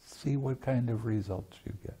 See what kind of results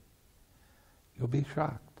you get. You'll be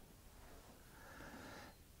shocked.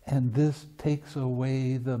 And this takes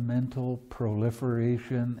away the mental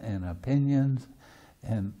proliferation and opinions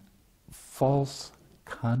and false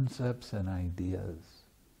concepts and ideas.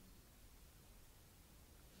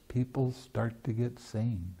 People start to get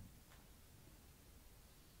sane.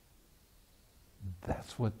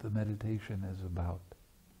 That's what the meditation is about.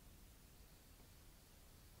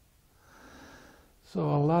 So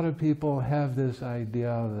a lot of people have this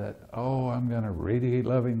idea that, oh, I'm going to radiate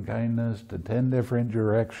loving kindness to 10 different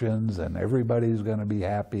directions and everybody's going to be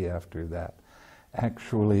happy after that.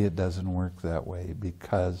 Actually, it doesn't work that way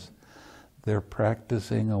because they're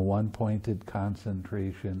practicing a one-pointed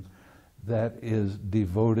concentration that is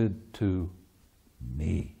devoted to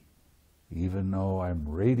me. Even though I'm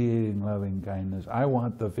radiating loving kindness, I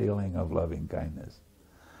want the feeling of loving kindness.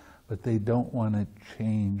 But they don't want to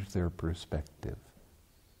change their perspective.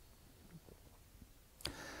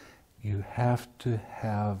 You have to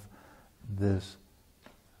have this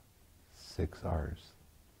 6 R's.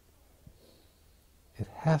 It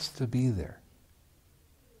has to be there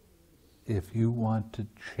if you want to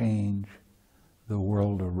change the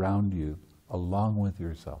world around you along with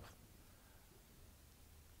yourself.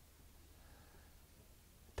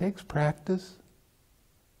 It takes practice,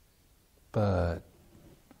 but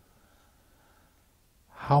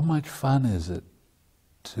how much fun is it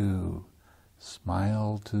to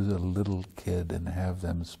smile to the little kid and have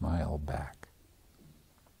them smile back?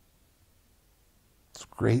 It's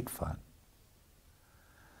great fun.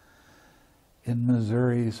 In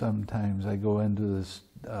Missouri, sometimes I go into this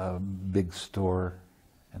big store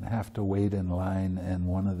and have to wait in line, and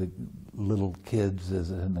one of the little kids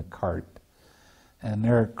is in a cart, and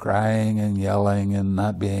they're crying and yelling and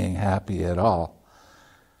not being happy at all.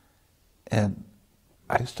 And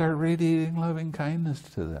I start radiating loving kindness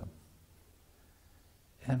to them.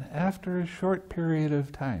 And after a short period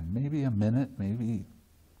of time, maybe a minute, maybe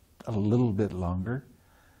a little bit longer,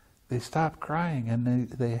 they stop crying and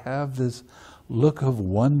they have this look of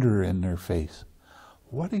wonder in their face.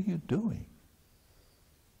 What are you doing?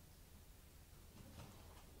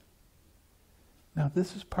 Now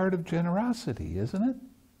this is part of generosity, isn't it?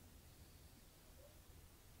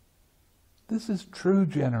 This is true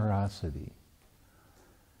generosity.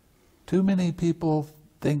 Too many people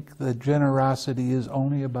think that generosity is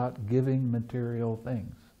only about giving material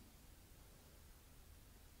things.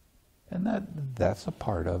 And that's a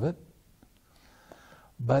part of it.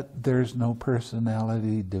 But there's no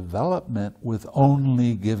personality development with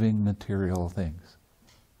only giving material things.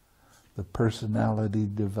 The personality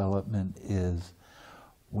development is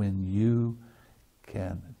when you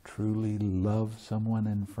can truly love someone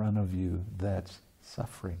in front of you that's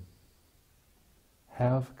suffering.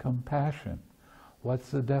 Have compassion. What's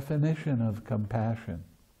the definition of compassion?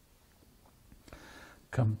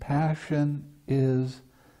 Compassion is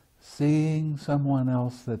seeing someone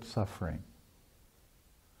else that's suffering,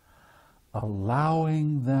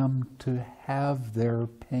 allowing them to have their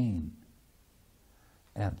pain,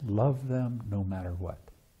 and love them no matter what.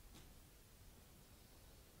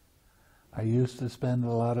 I used to spend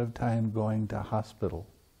a lot of time going to hospital.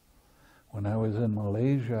 When I was in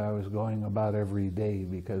Malaysia, I was going about every day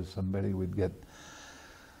because somebody would get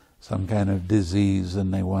some kind of disease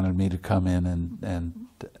and they wanted me to come in and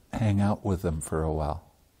hang out with them for a while.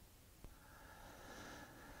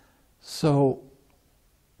 So,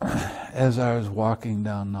 as I was walking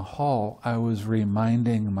down the hall, I was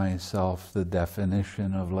reminding myself the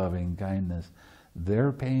definition of loving kindness.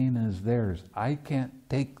 Their pain is theirs. I can't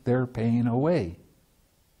take their pain away,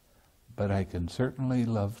 but I can certainly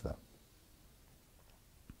love them.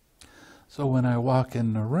 So when I walk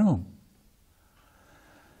in the room,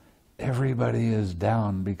 everybody is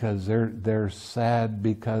down because they're sad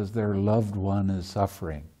because their loved one is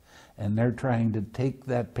suffering. And they're trying to take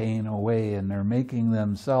that pain away, and they're making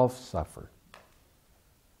themselves suffer.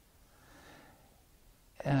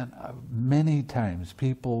 And many times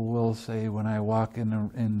people will say, when I walk in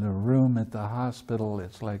the room at the hospital,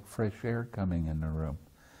 it's like fresh air coming in the room.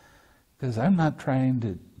 Because I'm not trying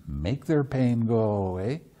to make their pain go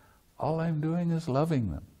away. All I'm doing is loving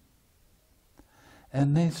them.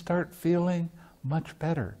 And they start feeling much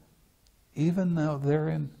better, even though they're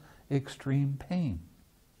in extreme pain.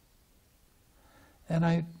 And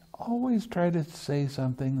I always try to say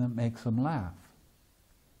something that makes them laugh.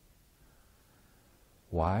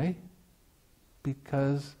 Why?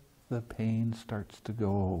 Because the pain starts to go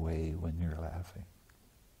away when you're laughing.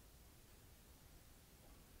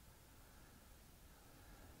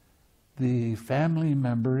 The family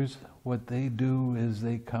members, what they do is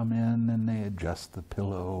they come in and they adjust the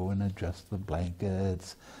pillow and adjust the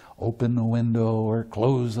blankets, open the window or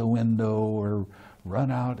close the window or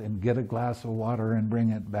run out and get a glass of water and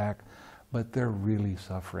bring it back, but they're really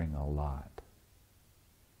suffering a lot.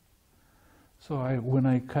 So when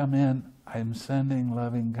I come in, I'm sending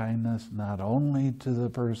loving kindness not only to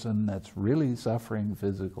the person that's really suffering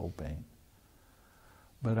physical pain,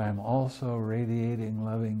 but I'm also radiating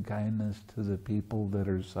loving kindness to the people that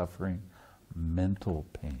are suffering mental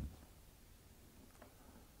pain.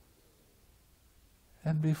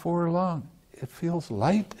 And before long, it feels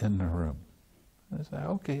light in the room. I say,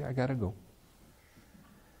 okay, I gotta go.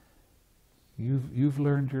 You've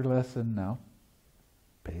learned your lesson now.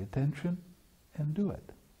 Pay attention and do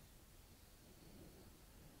it.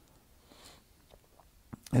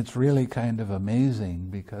 It's really kind of amazing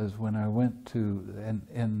because when I went to,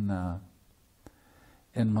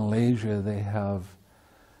 in Malaysia, they have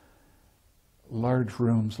large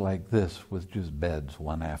rooms like this with just beds,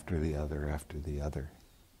 one after the other.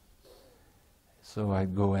 So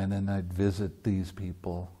I'd go in and I'd visit these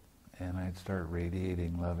people and I'd start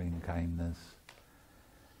radiating loving kindness.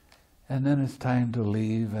 And then it's time to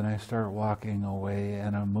leave and I start walking away,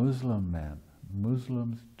 and a Muslim man,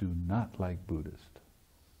 Muslims do not like Buddhists.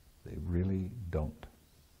 They really don't.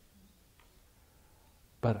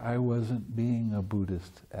 But I wasn't being a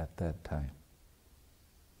Buddhist at that time.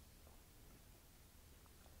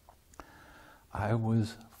 I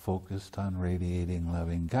was focused on radiating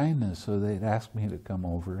loving kindness, so they'd ask me to come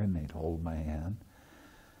over and they'd hold my hand.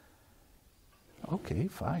 Okay,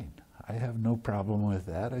 fine. I have no problem with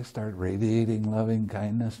that. I start radiating loving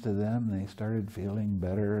kindness to them. They started feeling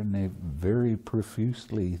better and they very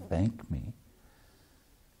profusely thanked me.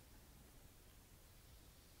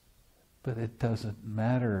 But it doesn't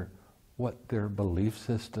matter what their belief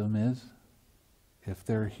system is. If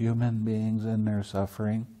they're human beings and they're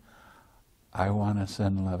suffering, I want to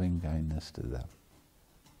send loving kindness to them.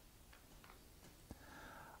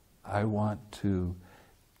 I want to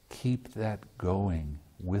keep that going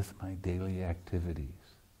with my daily activities.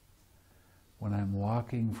 When I'm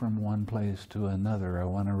walking from one place to another, I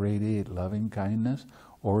want to radiate loving kindness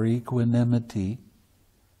or equanimity,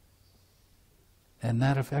 and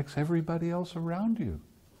that affects everybody else around you.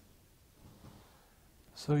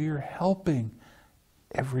 So you're helping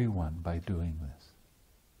everyone by doing this.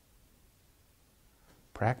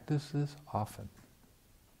 Practice this often.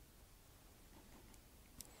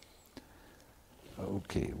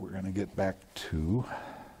 Okay, we're going to get back to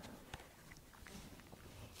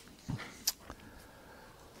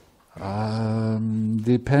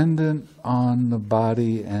dependent on the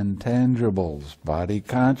body and tangibles. Body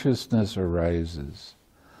consciousness arises.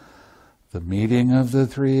 The meeting of the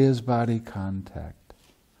three is body contact.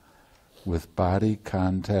 With body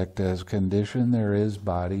contact as condition, there is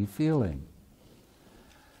body feeling.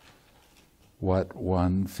 What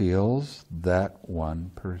one feels, that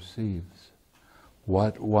one perceives.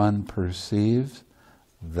 What one perceives,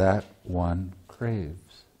 that one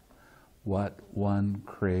craves. What one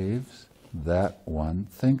craves, that one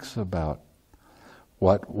thinks about.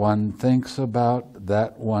 What one thinks about,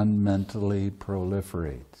 that one mentally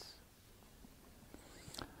proliferates.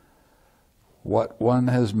 What one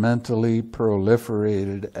has mentally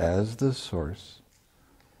proliferated as the source,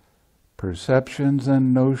 perceptions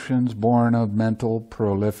and notions born of mental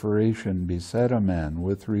proliferation beset a man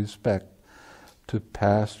with respect to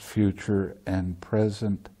past, future, and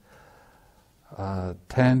present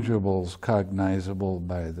tangibles cognizable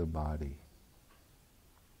by the body.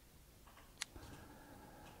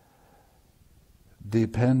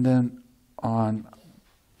 Dependent on,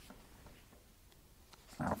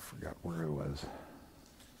 I forgot where it was.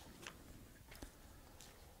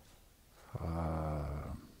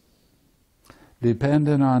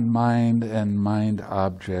 Dependent on mind and mind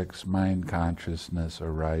objects, mind consciousness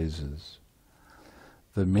arises.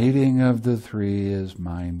 The meeting of the three is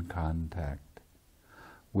mind contact.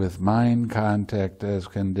 With mind contact as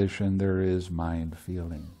condition, there is mind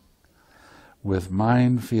feeling. With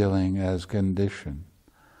mind feeling as condition,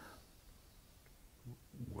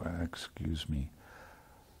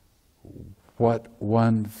 what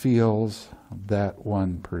one feels, that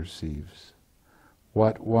one perceives.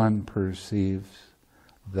 What one perceives,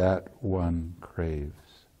 that one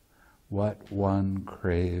craves. What one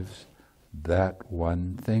craves, that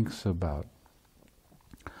one thinks about.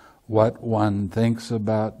 What one thinks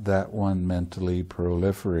about, that one mentally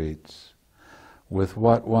proliferates. With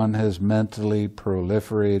what one has mentally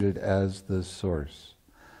proliferated as the source,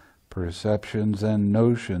 perceptions and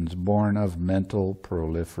notions born of mental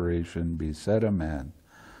proliferation beset a man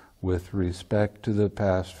with respect to the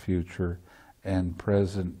past, future, and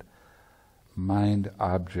present mind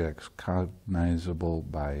objects cognizable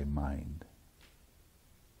by mind.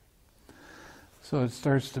 So it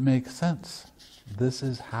starts to make sense. This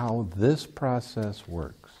is how this process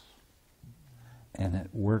works. And it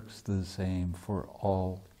works the same for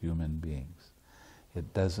all human beings.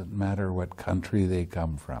 It doesn't matter what country they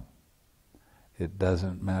come from. It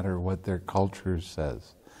doesn't matter what their culture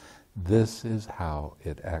says. This is how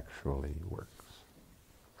it actually works.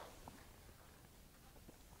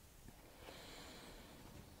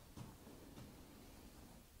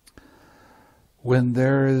 When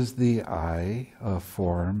there is the I, a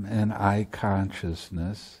form, and I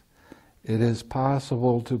consciousness, it is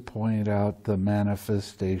possible to point out the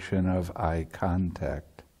manifestation of eye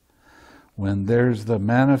contact. When there's the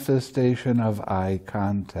manifestation of eye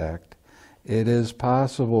contact, it is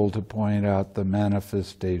possible to point out the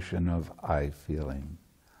manifestation of eye feeling.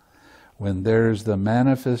 When there's the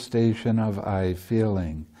manifestation of eye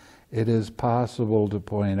feeling, it is possible to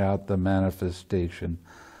point out the manifestation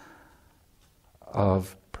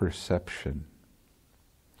of perception.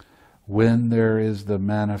 When there is the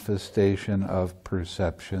manifestation of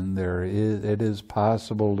perception, it is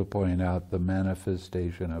possible to point out the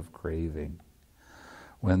manifestation of craving.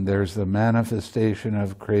 When there's the manifestation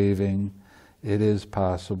of craving, it is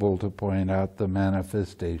possible to point out the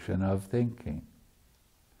manifestation of thinking.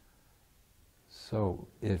 So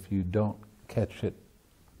if you don't catch it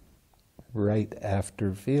right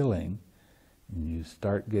after feeling, and you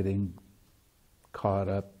start getting caught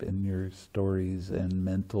up in your stories and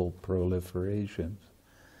mental proliferations,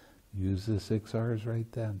 use the 6 R's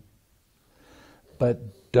right then.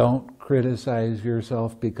 But don't criticize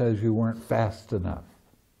yourself because you weren't fast enough.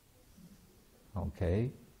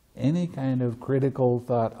 Okay? Any kind of critical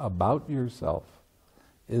thought about yourself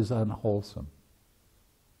is unwholesome.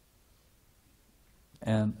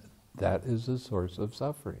 And that is the source of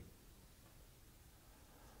suffering.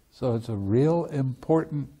 So it's a real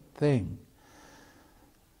important thing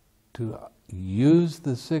to use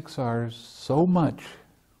the 6 R's so much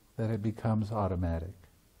that it becomes automatic.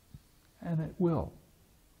 And it will.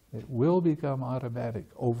 It will become automatic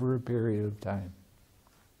over a period of time.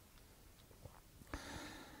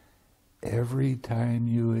 Every time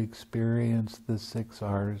you experience the 6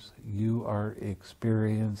 R's, you are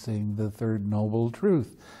experiencing the third noble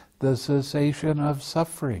truth, the cessation of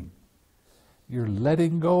suffering. You're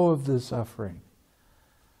letting go of the suffering.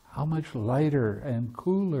 How much lighter and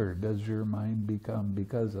cooler does your mind become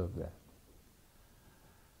because of that?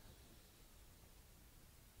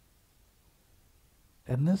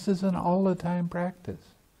 And this is an all-the-time practice.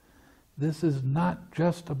 This is not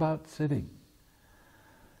just about sitting.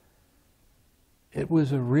 It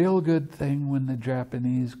was a real good thing when the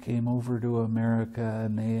Japanese came over to America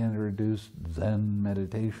and they introduced Zen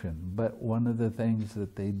meditation. But one of the things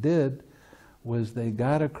that they did was they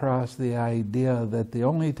got across the idea that the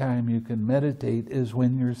only time you can meditate is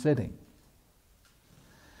when you're sitting.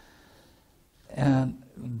 And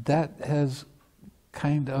that has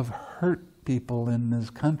kind of hurt people in this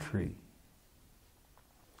country.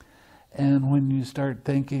 And when you start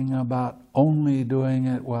thinking about only doing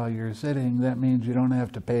it while you're sitting, that means you don't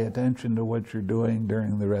have to pay attention to what you're doing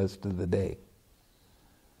during the rest of the day.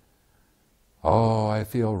 Oh, I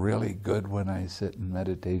feel really good when I sit in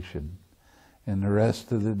meditation. And the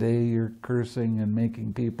rest of the day you're cursing and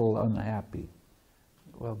making people unhappy.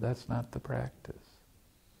 Well, that's not the practice.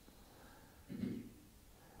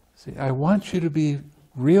 See, I want you to be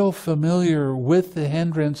real familiar with the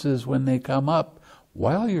hindrances when they come up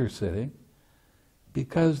while you're sitting,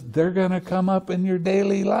 because they're going to come up in your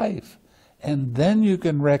daily life. And then you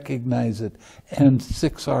can recognize it and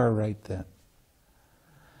 6R right then.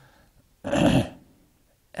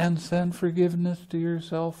 And send forgiveness to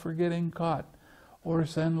yourself for getting caught, or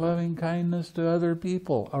send loving kindness to other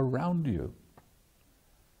people around you.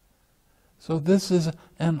 So this is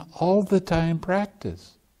an all-the-time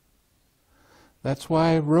practice. That's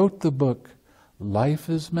why I wrote the book, Life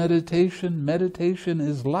is Meditation, Meditation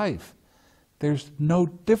is Life. There's no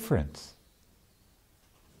difference.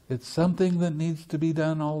 It's something that needs to be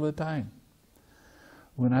done all the time.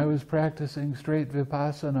 When I was practicing straight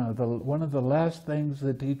Vipassana, one of the last things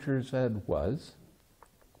the teacher said was,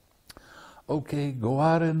 okay, go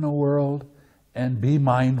out in the world and be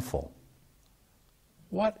mindful.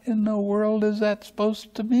 What in the world is that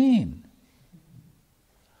supposed to mean?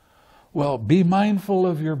 Well, be mindful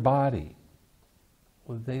of your body.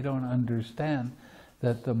 Well, they don't understand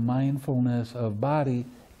that the mindfulness of body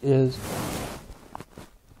is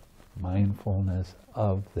mindfulness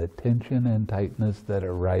of the tension and tightness that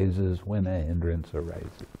arises when a hindrance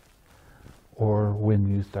arises, or when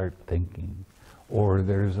you start thinking, or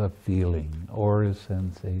there's a feeling, or a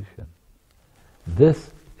sensation.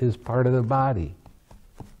 This is part of the body.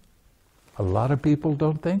 A lot of people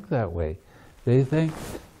don't think that way. They think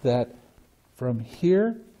that from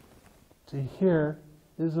here to here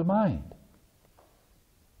is the mind,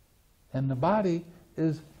 and the body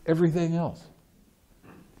is everything else.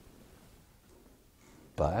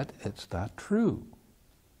 But it's not true.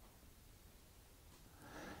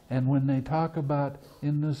 And when they talk about,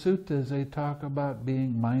 in the suttas, they talk about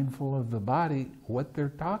being mindful of the body, what they're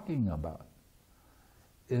talking about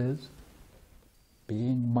is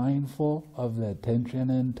being mindful of the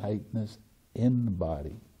tension and tightness in the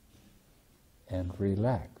body and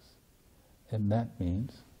relax. And that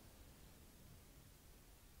means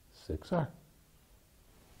 6R.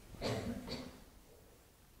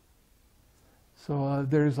 So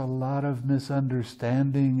there's a lot of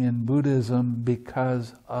misunderstanding in Buddhism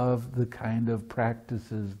because of the kind of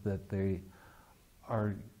practices that they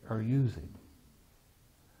are using.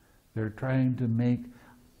 They're trying to make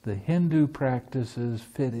the Hindu practices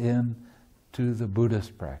fit in to the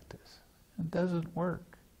Buddhist practice. It doesn't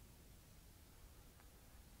work.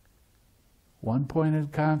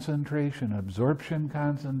 One-pointed concentration, absorption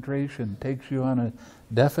concentration, takes you on a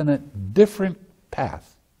definite, different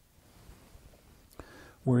path,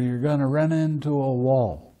 where you're going to run into a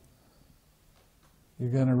wall.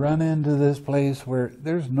 You're going to run into this place where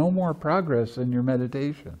there's no more progress in your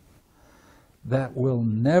meditation. That will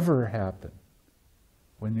never happen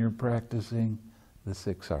when you're practicing the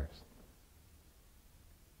 6Rs.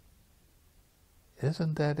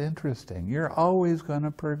 Isn't that interesting? You're always going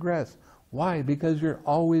to progress. Why? Because you're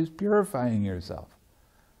always purifying yourself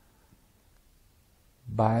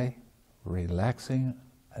by relaxing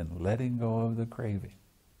and letting go of the craving.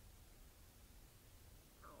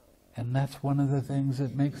 And that's one of the things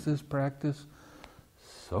that makes this practice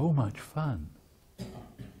so much fun.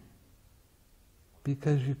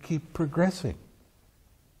 Because you keep progressing.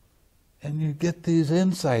 And you get these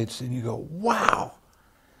insights and you go, wow,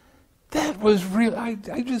 that was real. I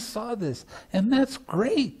just saw this. And that's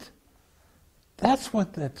great. That's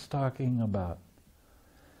what that's talking about.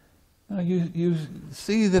 Now you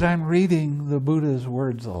see that I'm reading the Buddha's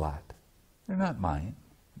words a lot. They're not mine.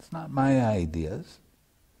 It's not my ideas.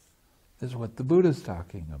 Is what the Buddha's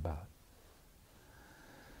talking about.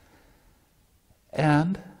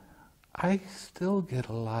 And I still get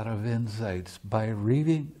a lot of insights by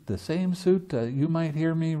reading the same sutta. You might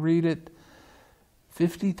hear me read it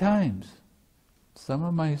 50 times. Some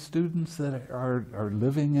of my students that are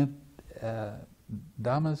living at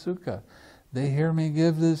Dhammasukha, they hear me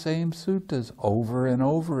give the same suttas over and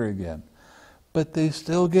over again. But they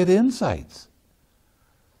still get insights.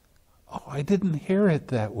 Oh, I didn't hear it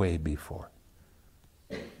that way before.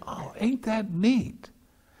 Oh, ain't that neat?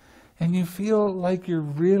 And you feel like you're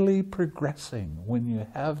really progressing when you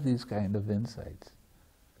have these kind of insights.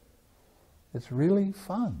 It's really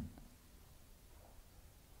fun.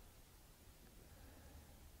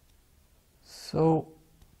 So,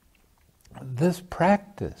 this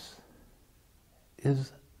practice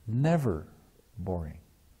is never boring.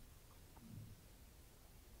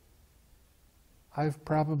 I've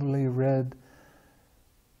probably read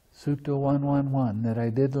Sutta 111 that I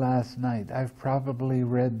did last night. I've probably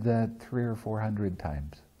read that 300 or 400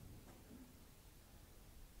 times.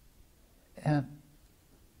 And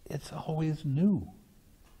it's always new.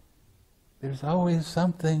 There's always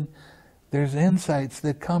something, there's insights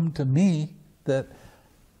that come to me that,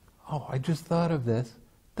 oh, I just thought of this.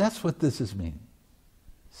 That's what this is meaning.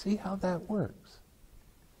 See how that works.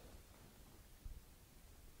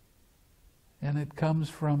 And it comes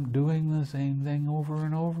from doing the same thing over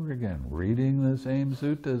and over again, reading the same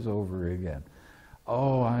suttas over again.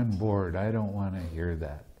 Oh, I'm bored. I don't want to hear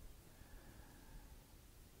that.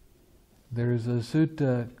 There's a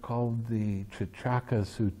sutta called the Chichaka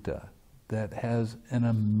Sutta that has an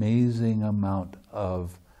amazing amount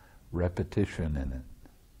of repetition in it.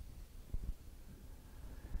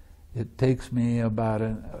 It takes me about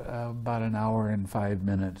an hour and 5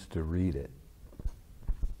 minutes to read it.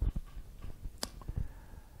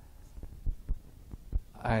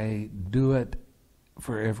 I do it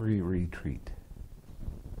for every retreat.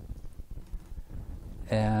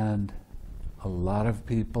 And a lot of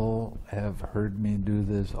people have heard me do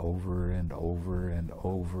this over and over and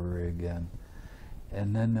over again.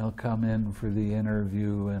 And then they'll come in for the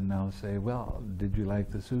interview and they'll say, well, did you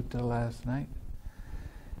like the sutta last night?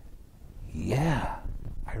 Yeah,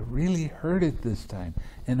 I really heard it this time,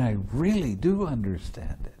 and I really do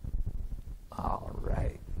understand it. All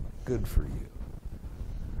right, good for you.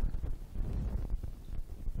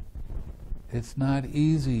 It's not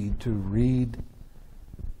easy to read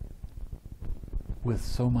with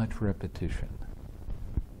so much repetition.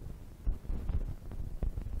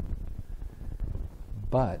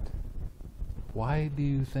 But why do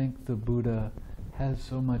you think the Buddha has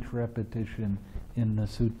so much repetition in the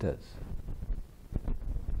suttas?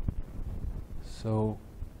 So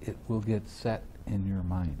it will get set in your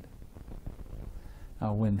mind.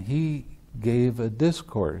 Now, when he gave a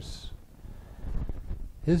discourse,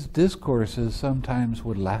 his discourses sometimes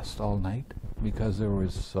would last all night because there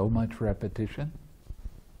was so much repetition.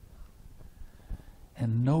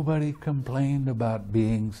 And nobody complained about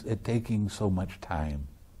it taking so much time.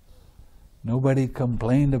 Nobody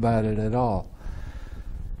complained about it at all.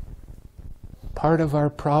 Part of our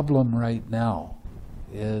problem right now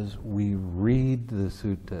is we read the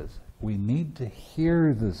suttas. We need to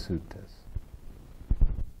hear the suttas.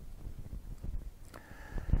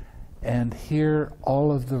 And hear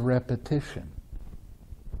all of the repetition.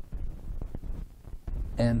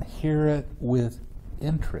 And hear it with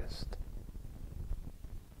interest.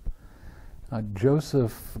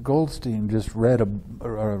 Joseph Goldstein just wrote a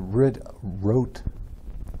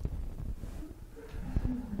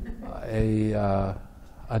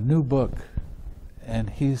new book, and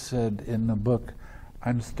he said in the book,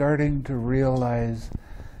 I'm starting to realize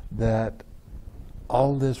that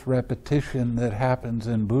all this repetition that happens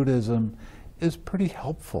in Buddhism is pretty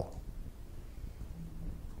helpful.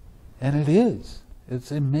 And it is.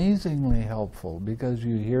 It's amazingly helpful because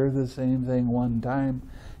you hear the same thing one time,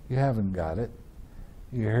 you haven't got it.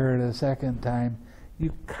 You hear it a second time,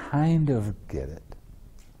 you kind of get it.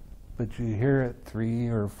 But you hear it 3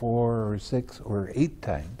 or 4 or 6 or 8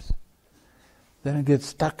 times, then it gets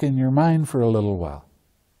stuck in your mind for a little while.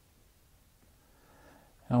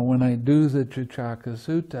 Now when I do the Chichaka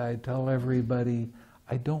Sutta, I tell everybody,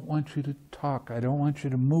 I don't want you to talk, I don't want you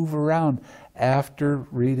to move around after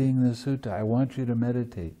reading the sutta. I want you to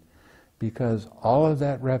meditate, because all of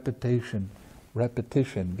that repetition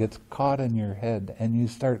gets caught in your head, and you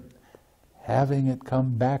start having it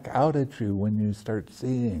come back out at you when you start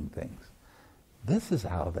seeing things. This is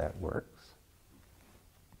how that works.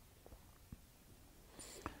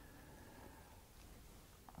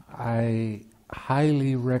 I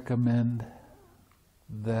highly recommend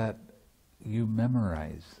that you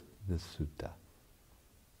memorize this sutta.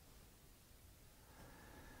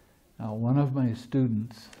 Now, one of my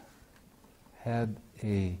students had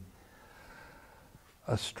a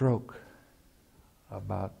stroke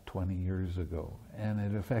about 20 years ago, and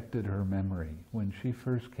it affected her memory. When she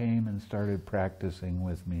first came and started practicing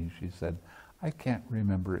with me, she said, I can't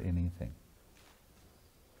remember anything.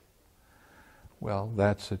 Well,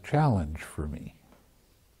 that's a challenge for me.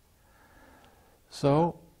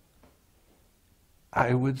 So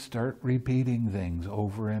I would start repeating things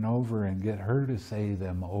over and over and get her to say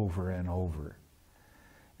them over and over.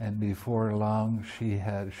 And before long, she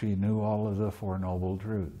knew all of the Four Noble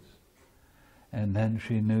Truths. And then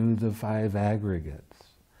she knew the 5 aggregates.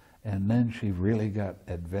 And then she really got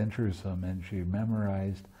adventuresome and she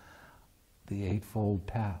memorized the Eightfold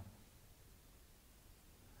Path.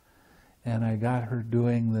 And I got her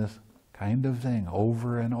doing this kind of thing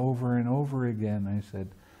over and over and over again. I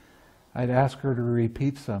said, I'd ask her to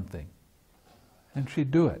repeat something, and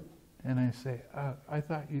she'd do it. And I say, I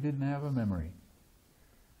thought you didn't have a memory.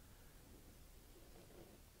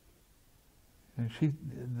 And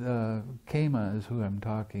the Kema is who I'm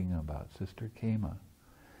talking about, Sister Kema.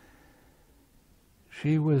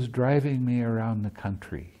 She was driving me around the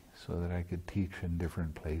country so that I could teach in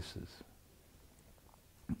different places.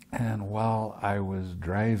 And while I was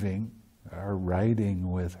driving or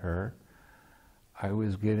riding with her, I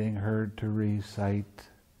was getting her to recite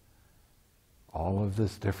all of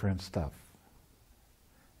this different stuff.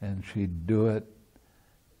 And she'd do it,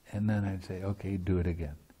 and then I'd say, okay, do it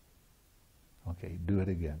again. Okay, do it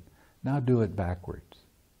again. Now do it backwards.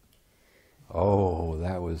 Oh,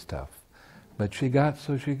 that was tough. But she got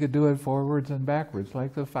so she could do it forwards and backwards,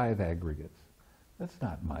 like the 5 aggregates. That's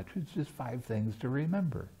not much, it's just 5 things to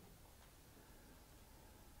remember.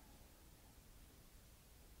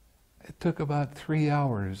 It took about 3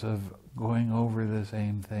 hours of going over the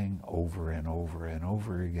same thing over and over and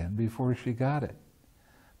over again before she got it.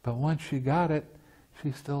 But once she got it,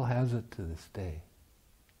 she still has it to this day.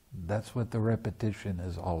 That's what the repetition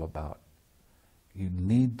is all about. You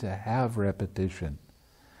need to have repetition.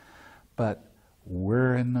 But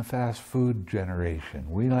we're in the fast food generation.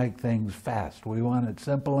 We like things fast. We want it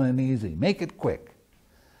simple and easy. Make it quick.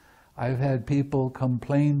 I've had people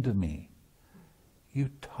complain to me, you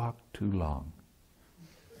talk too long.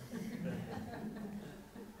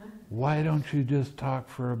 Why don't you just talk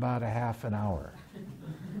for about a half an hour?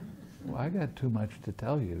 Well, I got too much to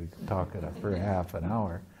tell you to talk it up for a half an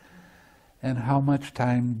hour. And how much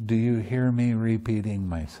time do you hear me repeating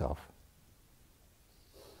myself?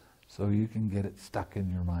 So you can get it stuck in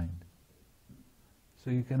your mind. So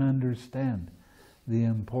you can understand the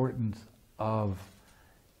importance of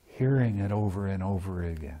hearing it over and over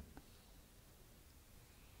again.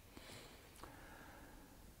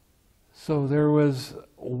 So there was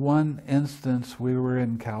one instance, we were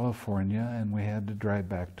in California and we had to drive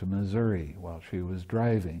back to Missouri while she was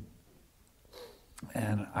driving.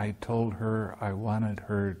 And I told her I wanted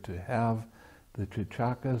her to have the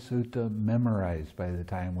Chichaka Sutta memorized by the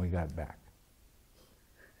time we got back.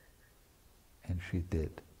 And she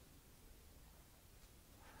did.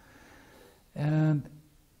 And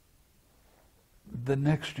the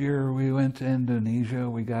next year we went to Indonesia,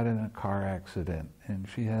 we got in a car accident, and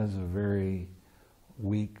she has a very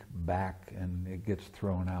weak back and it gets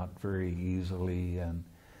thrown out very easily, and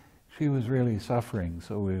she was really suffering,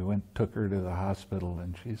 so we took her to the hospital,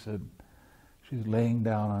 and she said, she's laying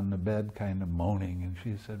down on the bed kind of moaning, and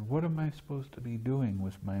she said, what am I supposed to be doing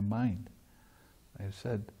with my mind? I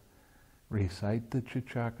said, recite the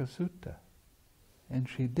Chichaka Sutta. And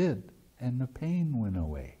she did, and the pain went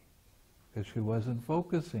away, because she wasn't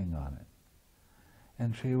focusing on it.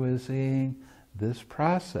 And she was seeing this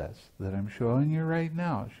process that I'm showing you right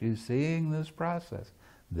now. She's seeing this process.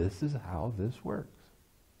 This is how this works.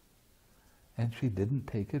 And she didn't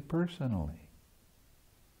take it personally.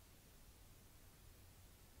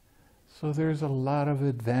 So there's a lot of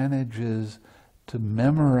advantages to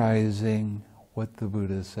memorizing what the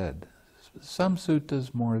Buddha said. Some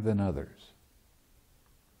suttas more than others.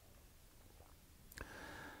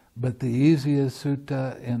 But the easiest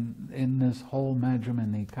sutta in this whole Majjhima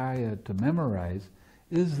Nikaya to memorize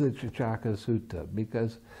is the Chichaka Sutta,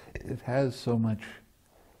 because it has so much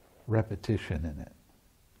repetition in it.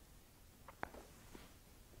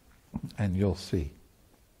 And you'll see.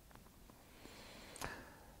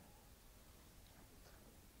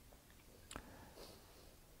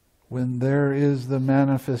 When there is the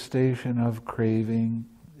manifestation of craving,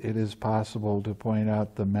 it is possible to point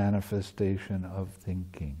out the manifestation of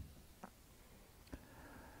thinking.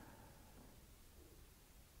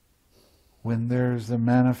 When there's the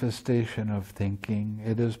manifestation of thinking,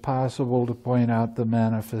 it is possible to point out the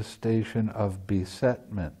manifestation of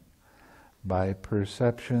besetment by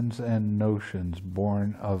perceptions and notions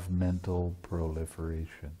born of mental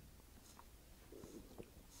proliferation.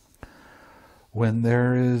 When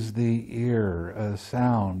there is the ear, a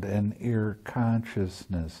sound, and ear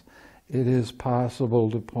consciousness, it is possible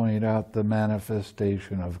to point out the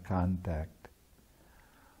manifestation of contact.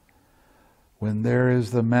 When there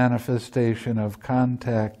is the manifestation of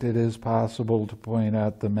contact, it is possible to point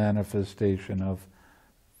out the manifestation of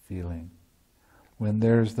feeling. When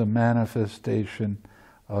there's the manifestation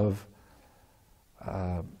of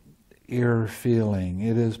ear feeling,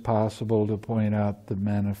 it is possible to point out the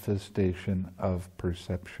manifestation of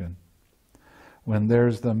perception. When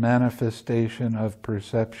there's the manifestation of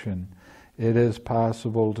perception, it is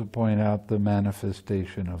possible to point out the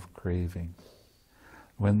manifestation of craving.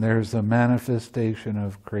 When there's the manifestation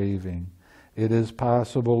of craving, it is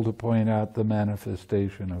possible to point out the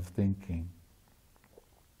manifestation of thinking.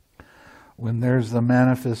 When there's the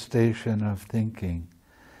manifestation of thinking,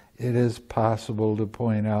 it is possible to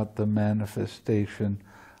point out the manifestation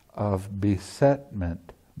of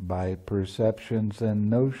besetment by perceptions and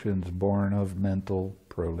notions born of mental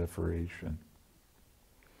proliferation.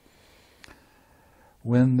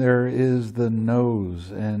 When there is the nose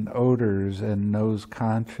and odors and nose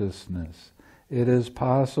consciousness, it is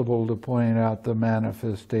possible to point out the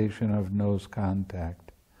manifestation of nose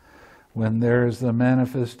contact. When there is the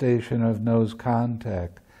manifestation of nose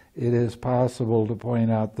contact, it is possible to point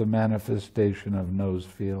out the manifestation of nose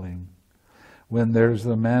feeling. When there's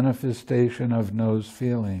the manifestation of nose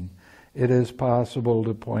feeling, it is possible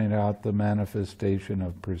to point out the manifestation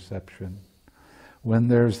of perception. When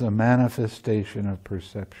there's the manifestation of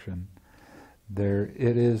perception,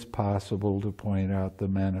 it is possible to point out the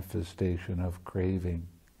manifestation of craving.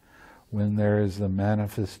 When there is the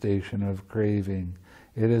manifestation of craving,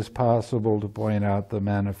 it is possible to point out the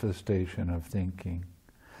manifestation of thinking.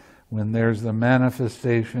 When there's the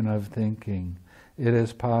manifestation of thinking, it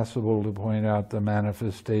is possible to point out the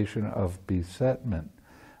manifestation of besetment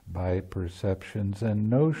by perceptions and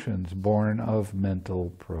notions born of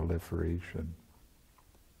mental proliferation.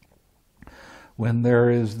 When there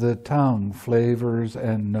is the tongue, flavors,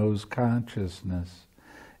 and nose consciousness,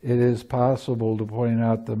 it is possible to point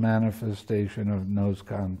out the manifestation of nose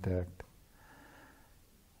contact.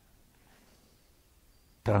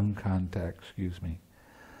 Tongue contact, excuse me.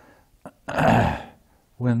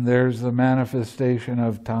 When there's the manifestation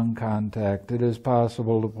of tongue contact, it is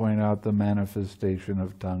possible to point out the manifestation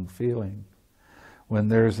of tongue feeling. When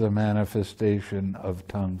there's the manifestation of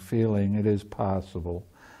tongue feeling, it is possible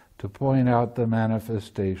to point out the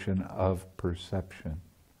manifestation of perception.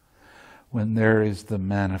 When there is the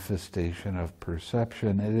manifestation of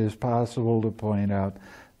perception, it is possible to point out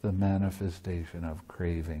the manifestation of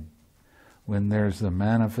craving. When there's the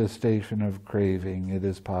manifestation of craving, it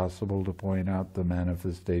is possible to point out the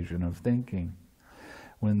manifestation of thinking.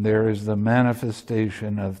 When there is the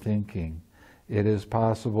manifestation of thinking, it is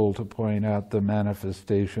possible to point out the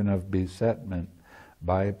manifestation of besetment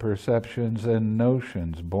by perceptions and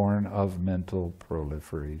notions born of mental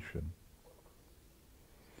proliferation.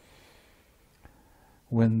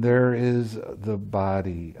 When there is the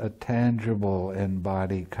body, a tangible and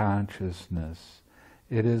body consciousness,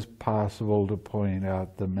 it is possible to point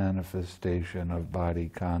out the manifestation of body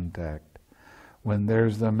contact. When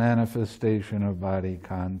there's the manifestation of body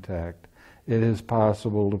contact, it is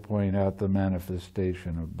possible to point out the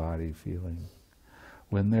manifestation of body feeling.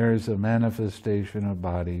 When there is a manifestation of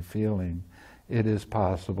body feeling, it is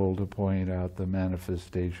possible to point out the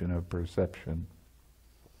manifestation of perception.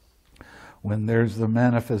 When there's the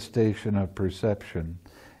manifestation of perception,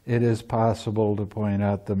 it is possible to point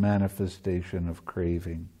out the manifestation of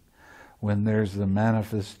craving. When there's the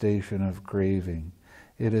manifestation of craving,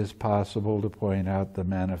 it is possible to point out the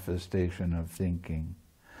manifestation of thinking.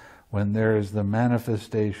 When there is the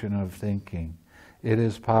manifestation of thinking, it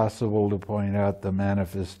is possible to point out the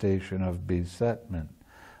manifestation of besetment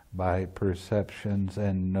by perceptions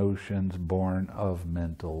and notions born of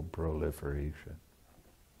mental proliferation.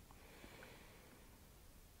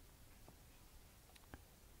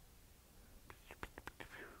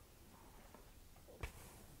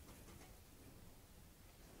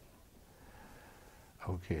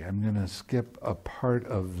 Okay, I'm going to skip a part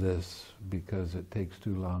of this because it takes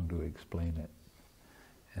too long to explain it.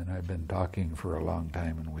 And I've been talking for a long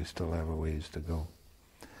time and we still have a ways to go.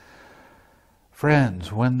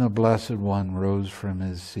 Friends, when the Blessed One rose from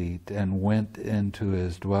his seat and went into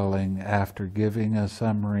his dwelling after giving a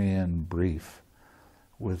summary and brief,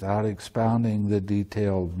 without expounding the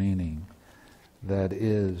detailed meaning, that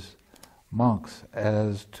is, monks,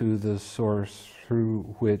 as to the source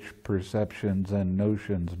through which perceptions and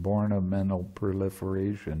notions born of mental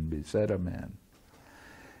proliferation beset a man,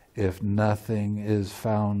 if nothing is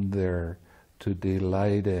found there to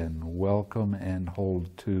delight in, welcome and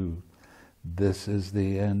hold to, this is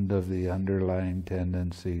the end of the underlying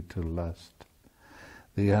tendency to lust,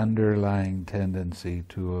 the underlying tendency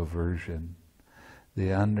to aversion,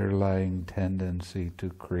 the underlying tendency to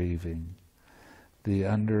craving, the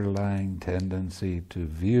underlying tendency to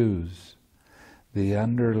views, the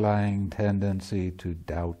underlying tendency to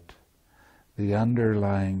doubt, the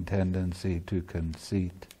underlying tendency to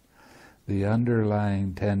conceit, the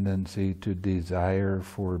underlying tendency to desire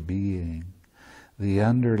for being, the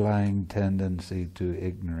underlying tendency to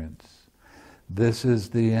ignorance. This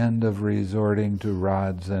is the end of resorting to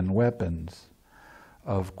rods and weapons,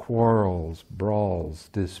 of quarrels, brawls,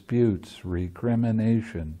 disputes,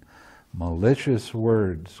 recrimination, malicious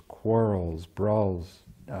words, quarrels, brawls,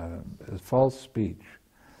 false speech.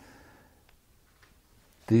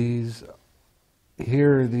 These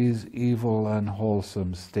evil,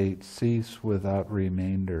 unwholesome states cease without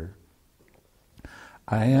remainder.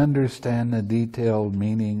 I understand the detailed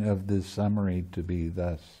meaning of this summary to be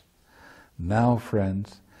thus. Now,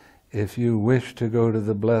 friends, if you wish to go to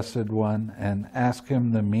the Blessed One and ask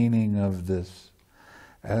him the meaning of this,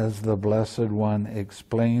 as the Blessed One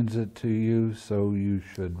explains it to you, so you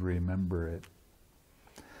should remember it.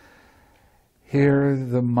 Here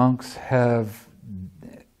the monks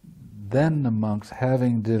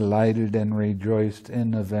having delighted and rejoiced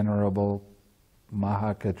in the Venerable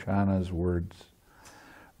Mahakachana's words,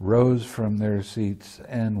 rose from their seats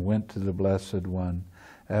and went to the Blessed One.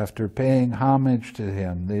 After paying homage to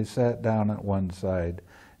him, they sat down at one side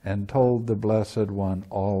and told the Blessed One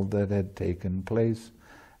all that had taken place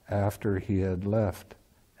after he had left,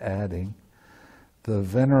 adding, then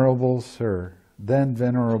Venerable Sir,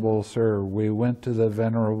 we went to the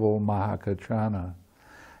Venerable Mahakachana.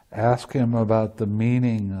 Ask him about the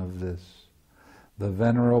meaning of this. The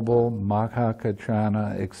Venerable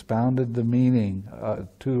Mahakachana expounded the meaning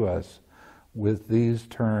to us with these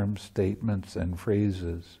terms, statements, and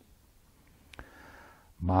phrases.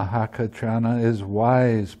 Mahakachana is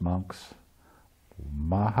wise, monks.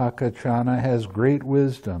 Mahakachana has great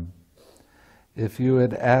wisdom. If you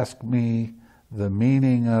had asked me the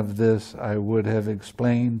meaning of this, I would have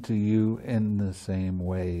explained to you in the same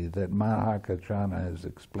way that Mahakachana has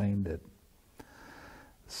explained it.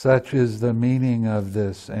 Such is the meaning of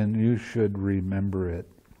this, and you should remember it.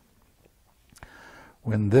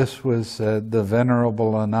 When this was said, the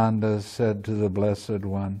Venerable Ananda said to the Blessed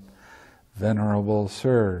One, Venerable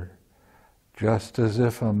Sir, just as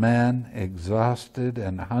if a man exhausted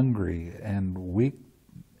and hungry and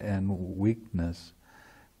weakness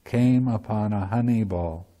came upon a honey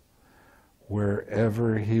ball,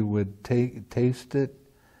 wherever he would taste it,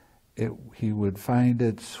 he would find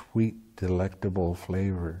its sweet, delectable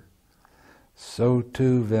flavor. So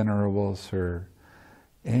too, Venerable Sir,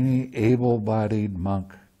 any able-bodied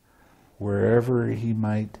monk, wherever he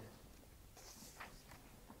might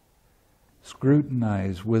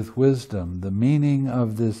scrutinize with wisdom the meaning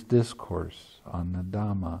of this discourse on the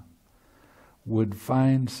Dhamma, would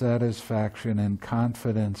find satisfaction and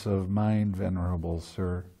confidence of mind, Venerable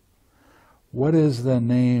Sir. What is the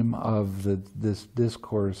name of this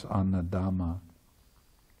discourse on the Dhamma?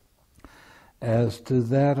 As to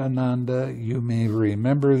that, Ananda, you may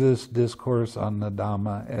remember this discourse on the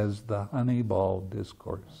Dhamma as the honey ball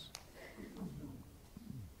discourse.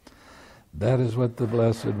 That is what the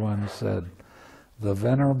Blessed One said. The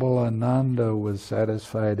Venerable Ananda was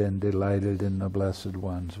satisfied and delighted in the Blessed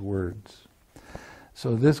One's words.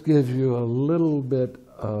 So this gives you a little bit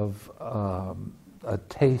of a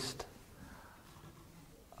taste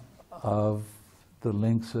of the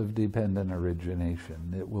links of dependent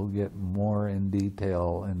origination. It will get more in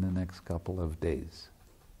detail in the next couple of days.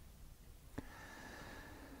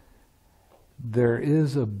 There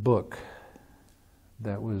is a book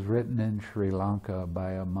that was written in Sri Lanka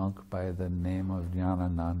by a monk by the name of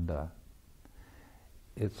Jnanananda.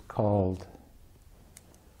 It's called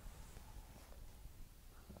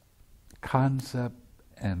Concept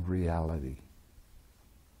and Reality.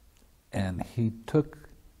 And he took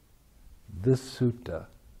this sutta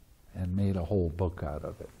and made a whole book out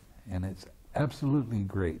of it. And it's absolutely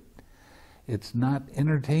great. It's not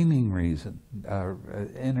entertaining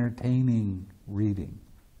entertaining reading.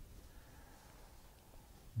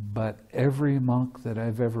 But every monk that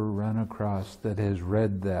I've ever run across that has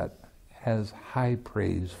read that has high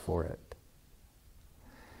praise for it.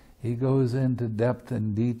 He goes into depth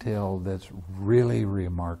and detail that's really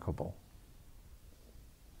remarkable.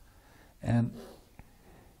 And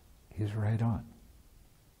he's right on.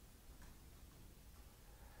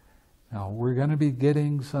 Now, we're going to be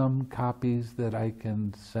getting some copies that I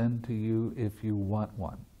can send to you if you want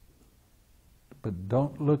one. But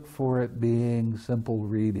don't look for it being simple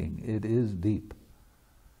reading. It is deep.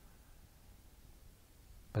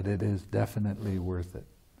 But it is definitely worth it.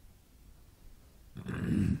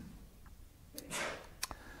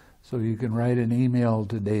 So you can write an email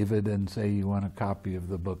to David and say you want a copy of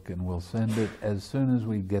the book, and we'll send it as soon as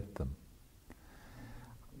we get them.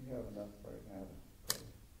 You have enough right now to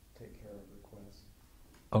take care of requests.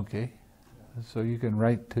 Okay. So you can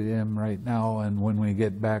write to him right now, and when we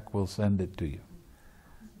get back, we'll send it to you.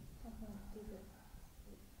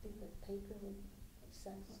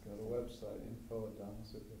 Just go to the website,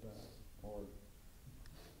 info@dhammasutta.org.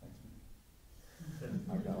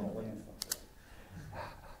 I got all the info.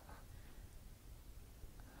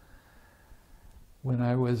 When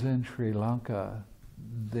I was in Sri Lanka,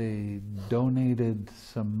 they donated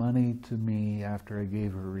some money to me after I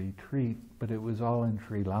gave a retreat, but it was all in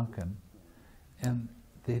Sri Lankan. And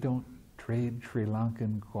they don't trade Sri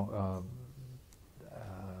Lankan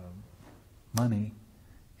money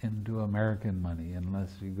into American money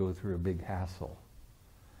unless you go through a big hassle.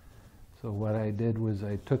 So what I did was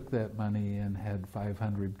I took that money and had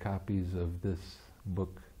 500 copies of this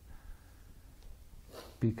book,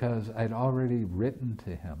 because I'd already written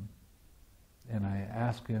to him, and I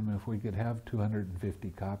asked him if we could have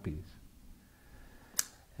 250 copies.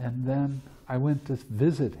 And then I went to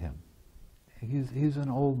visit him. He's an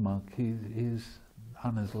old monk. He's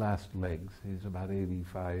on his last legs. He's about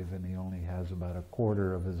 85, and he only has about a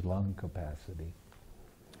quarter of his lung capacity.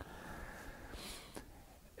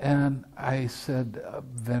 And I said,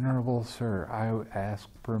 Venerable Sir, I ask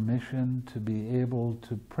permission to be able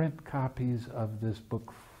to print copies of this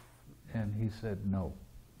book. And he said, no.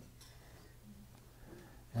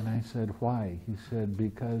 And I said, why? He said,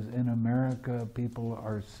 because in America people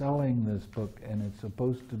are selling this book and it's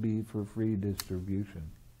supposed to be for free distribution.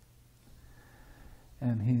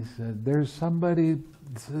 And he said, there's someplace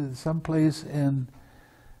in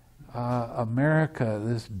America,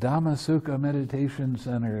 this Dhammasutta Meditation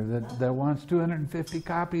Center that wants 250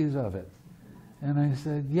 copies of it. And I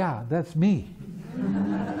said, yeah, that's me.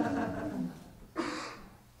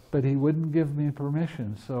 But he wouldn't give me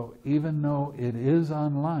permission, so even though it is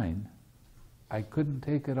online, I couldn't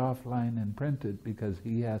take it offline and print it because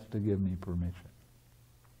he has to give me permission.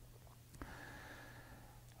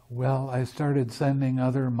 Well, I started sending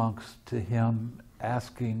other monks to him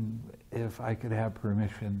asking if I could have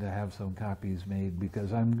permission to have some copies made,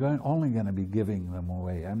 because I'm only going to be giving them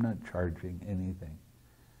away. I'm not charging anything.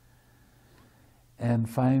 And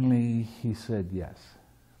finally he said yes,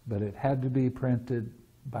 but it had to be printed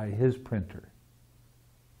by his printer.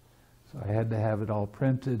 So I had to have it all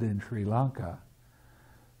printed in Sri Lanka,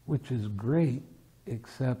 which is great,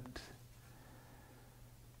 except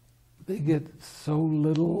they get so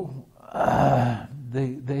little.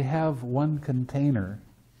 They have one container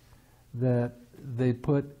that they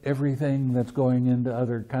put everything that's going into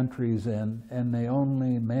other countries in, and they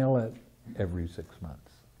only mail it every 6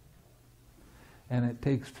 months. And it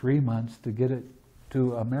takes 3 months to get it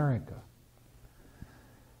to America.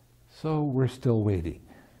 So we're still waiting.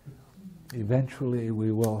 Eventually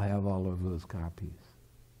we will have all of those copies.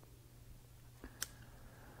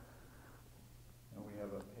 And we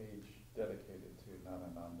have a page dedicated to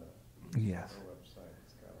Nanananda. Yes. Our website.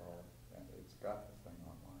 It's got all, and it's got the thing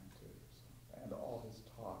online too. So, and all his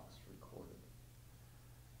talks recorded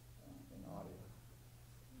in audio.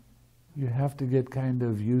 You have to get kind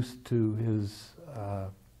of used to his,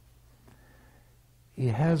 he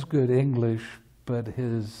has good English, but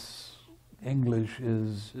his English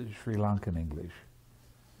is Sri Lankan English.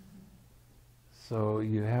 So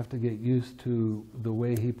you have to get used to the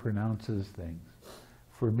way he pronounces things.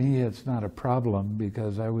 For me, it's not a problem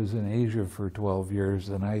because I was in Asia for 12 years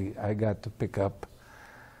and I got to pick up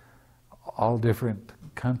all different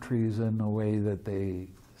countries and the way that they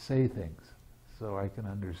say things. So I can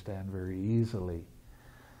understand very easily.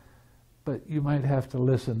 But you might have to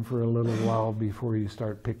listen for a little while before you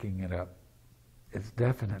start picking it up. It's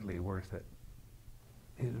definitely worth it.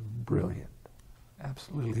 It's brilliant,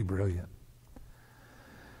 absolutely brilliant.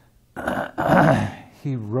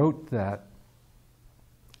 He wrote that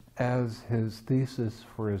as his thesis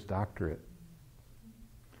for his doctorate.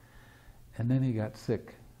 And then he got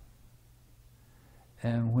sick.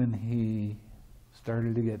 And when he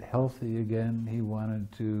started to get healthy again, he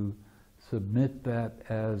wanted to submit that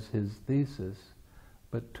as his thesis,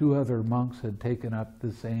 but 2 other monks had taken up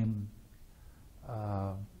the same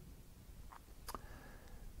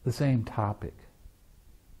topic.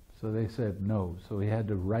 So they said no. So he had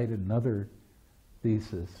to write another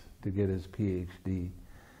thesis to get his PhD.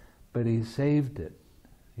 But he saved it.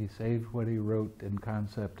 He saved what he wrote in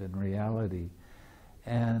Concept and Reality.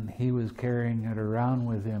 And he was carrying it around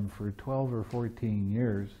with him for 12 or 14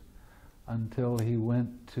 years until he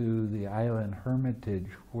went to the island Hermitage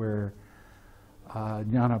where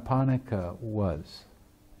Nyanaponika was.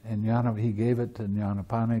 And he gave it to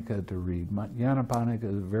Nyanaponika to read. Nyanaponika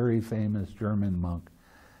is a very famous German monk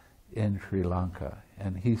in Sri Lanka,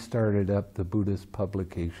 and he started up the Buddhist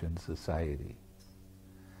Publication Society.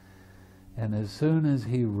 And as soon as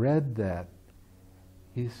he read that,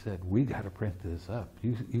 he said, we got to print this up.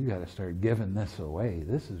 You got to start giving this away.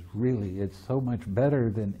 This is really, it's so much better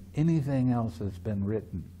than anything else that's been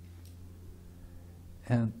written.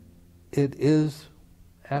 And it is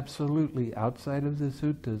absolutely, outside of the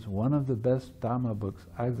suttas, one of the best Dhamma books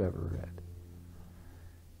I've ever read.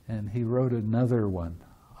 And he wrote another one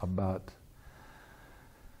about,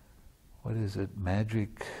 what is it,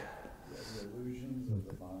 magic? The illusions of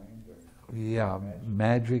the mind. Yeah,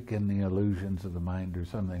 magic and the illusions of the mind, or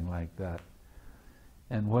something like that.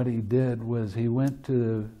 And what he did was he went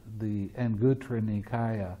to the Anguttara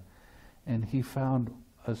Nikaya, and he found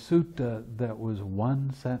a sutta that was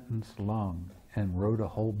one sentence long and wrote a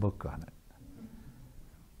whole book on it.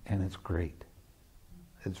 And it's great.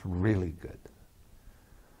 It's really good.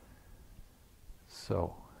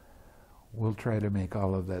 So we'll try to make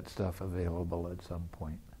all of that stuff available at some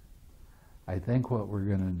point. I think what we're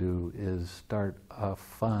going to do is start a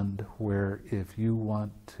fund where if you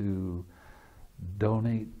want to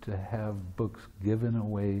donate to have books given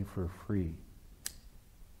away for free,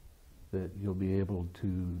 that you'll be able to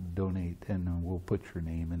donate, and we'll put your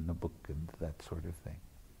name in the book and that sort of thing.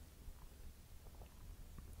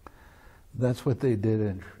 That's what they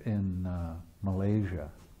did in Malaysia.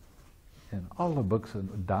 And all the books,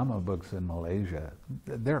 Dhamma books in Malaysia,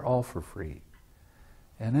 they're all for free.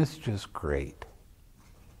 And it's just great.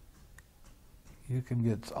 You can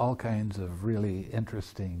get all kinds of really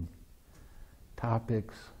interesting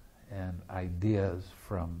topics and ideas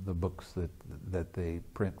from the books that they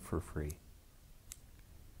print for free.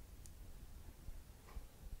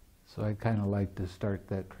 So I'd kind of like to start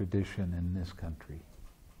that tradition in this country.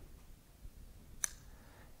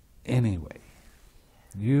 Anyway,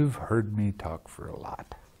 you've heard me talk for a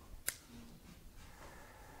lot.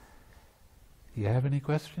 Do you have any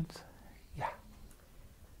questions? Yeah.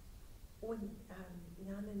 When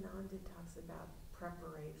Nyanananda talks about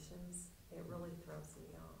preparations, it really throws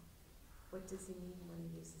me off. What does he mean when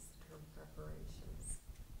he uses the term preparations?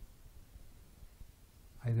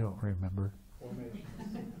 I don't remember.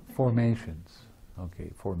 Formations. Formations. Okay,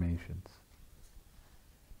 formations.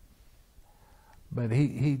 But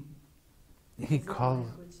he calls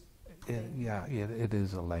it, yeah, it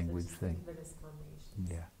is a language thing. Think of it as formations.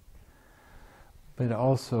 Yeah. But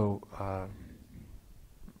also,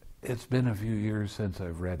 it's been a few years since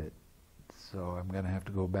I've read it, so I'm going to have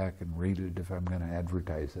to go back and read it if I'm going to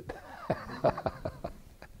advertise it.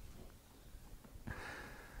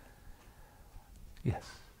 Yes.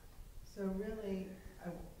 So really,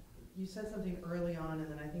 you said something early on,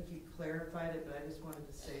 and then I think you clarified it, but I just wanted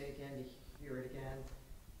to say it again to hear it again.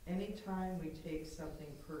 Anytime we take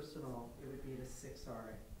something personal, it would be the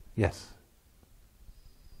 6R. Yes.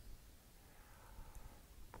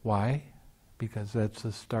 Why? Because that's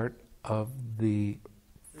the start of the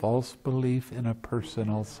false belief in a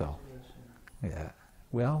personal self. Yeah.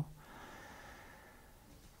 Well,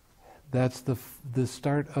 that's the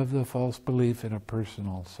start of the false belief in a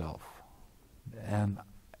personal self. And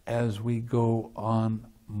as we go on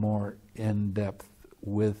more in depth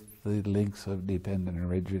with the links of dependent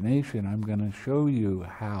origination, I'm going to show you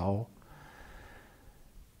how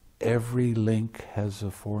every link has the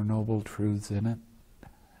Four Noble Truths in it,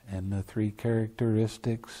 and the three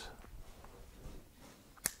characteristics.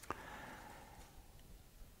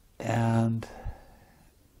 And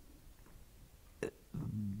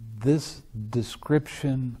this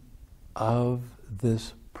description of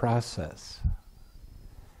this process,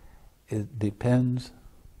 it depends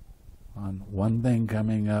on one thing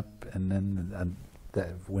coming up, and then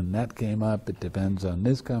when that came up, it depends on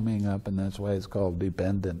this coming up, and that's why it's called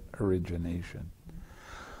dependent origination.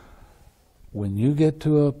 When you get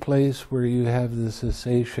to a place where you have the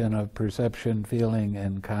cessation of perception, feeling,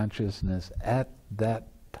 and consciousness at that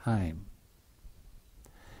time,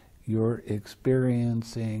 you're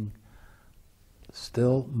experiencing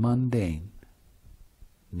still mundane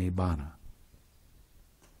nibbana,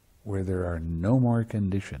 where there are no more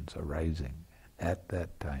conditions arising at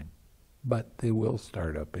that time. But they will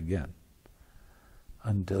start up again.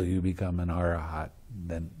 Until you become an arahat,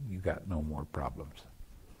 then you got no more problems.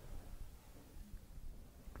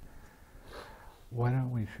 Why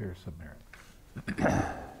don't we share some merit?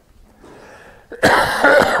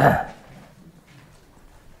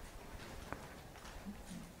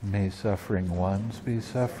 May suffering ones be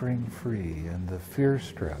suffering free, and the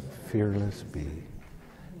fear-struck fearless be.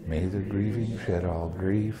 May the grieving shed all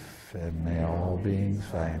grief, and may all beings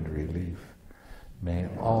find relief. May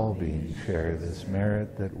all beings share this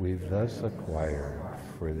merit that we've thus acquired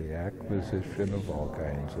for the acquisition of all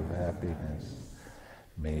kinds of happiness.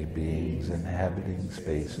 May beings inhabiting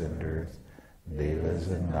space and earth, devas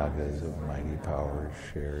and nagas of mighty powers,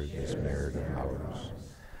 share this merit of ours.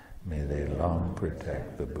 May they long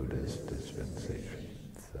protect the Buddhist dispensation.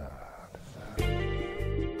 Sadhu.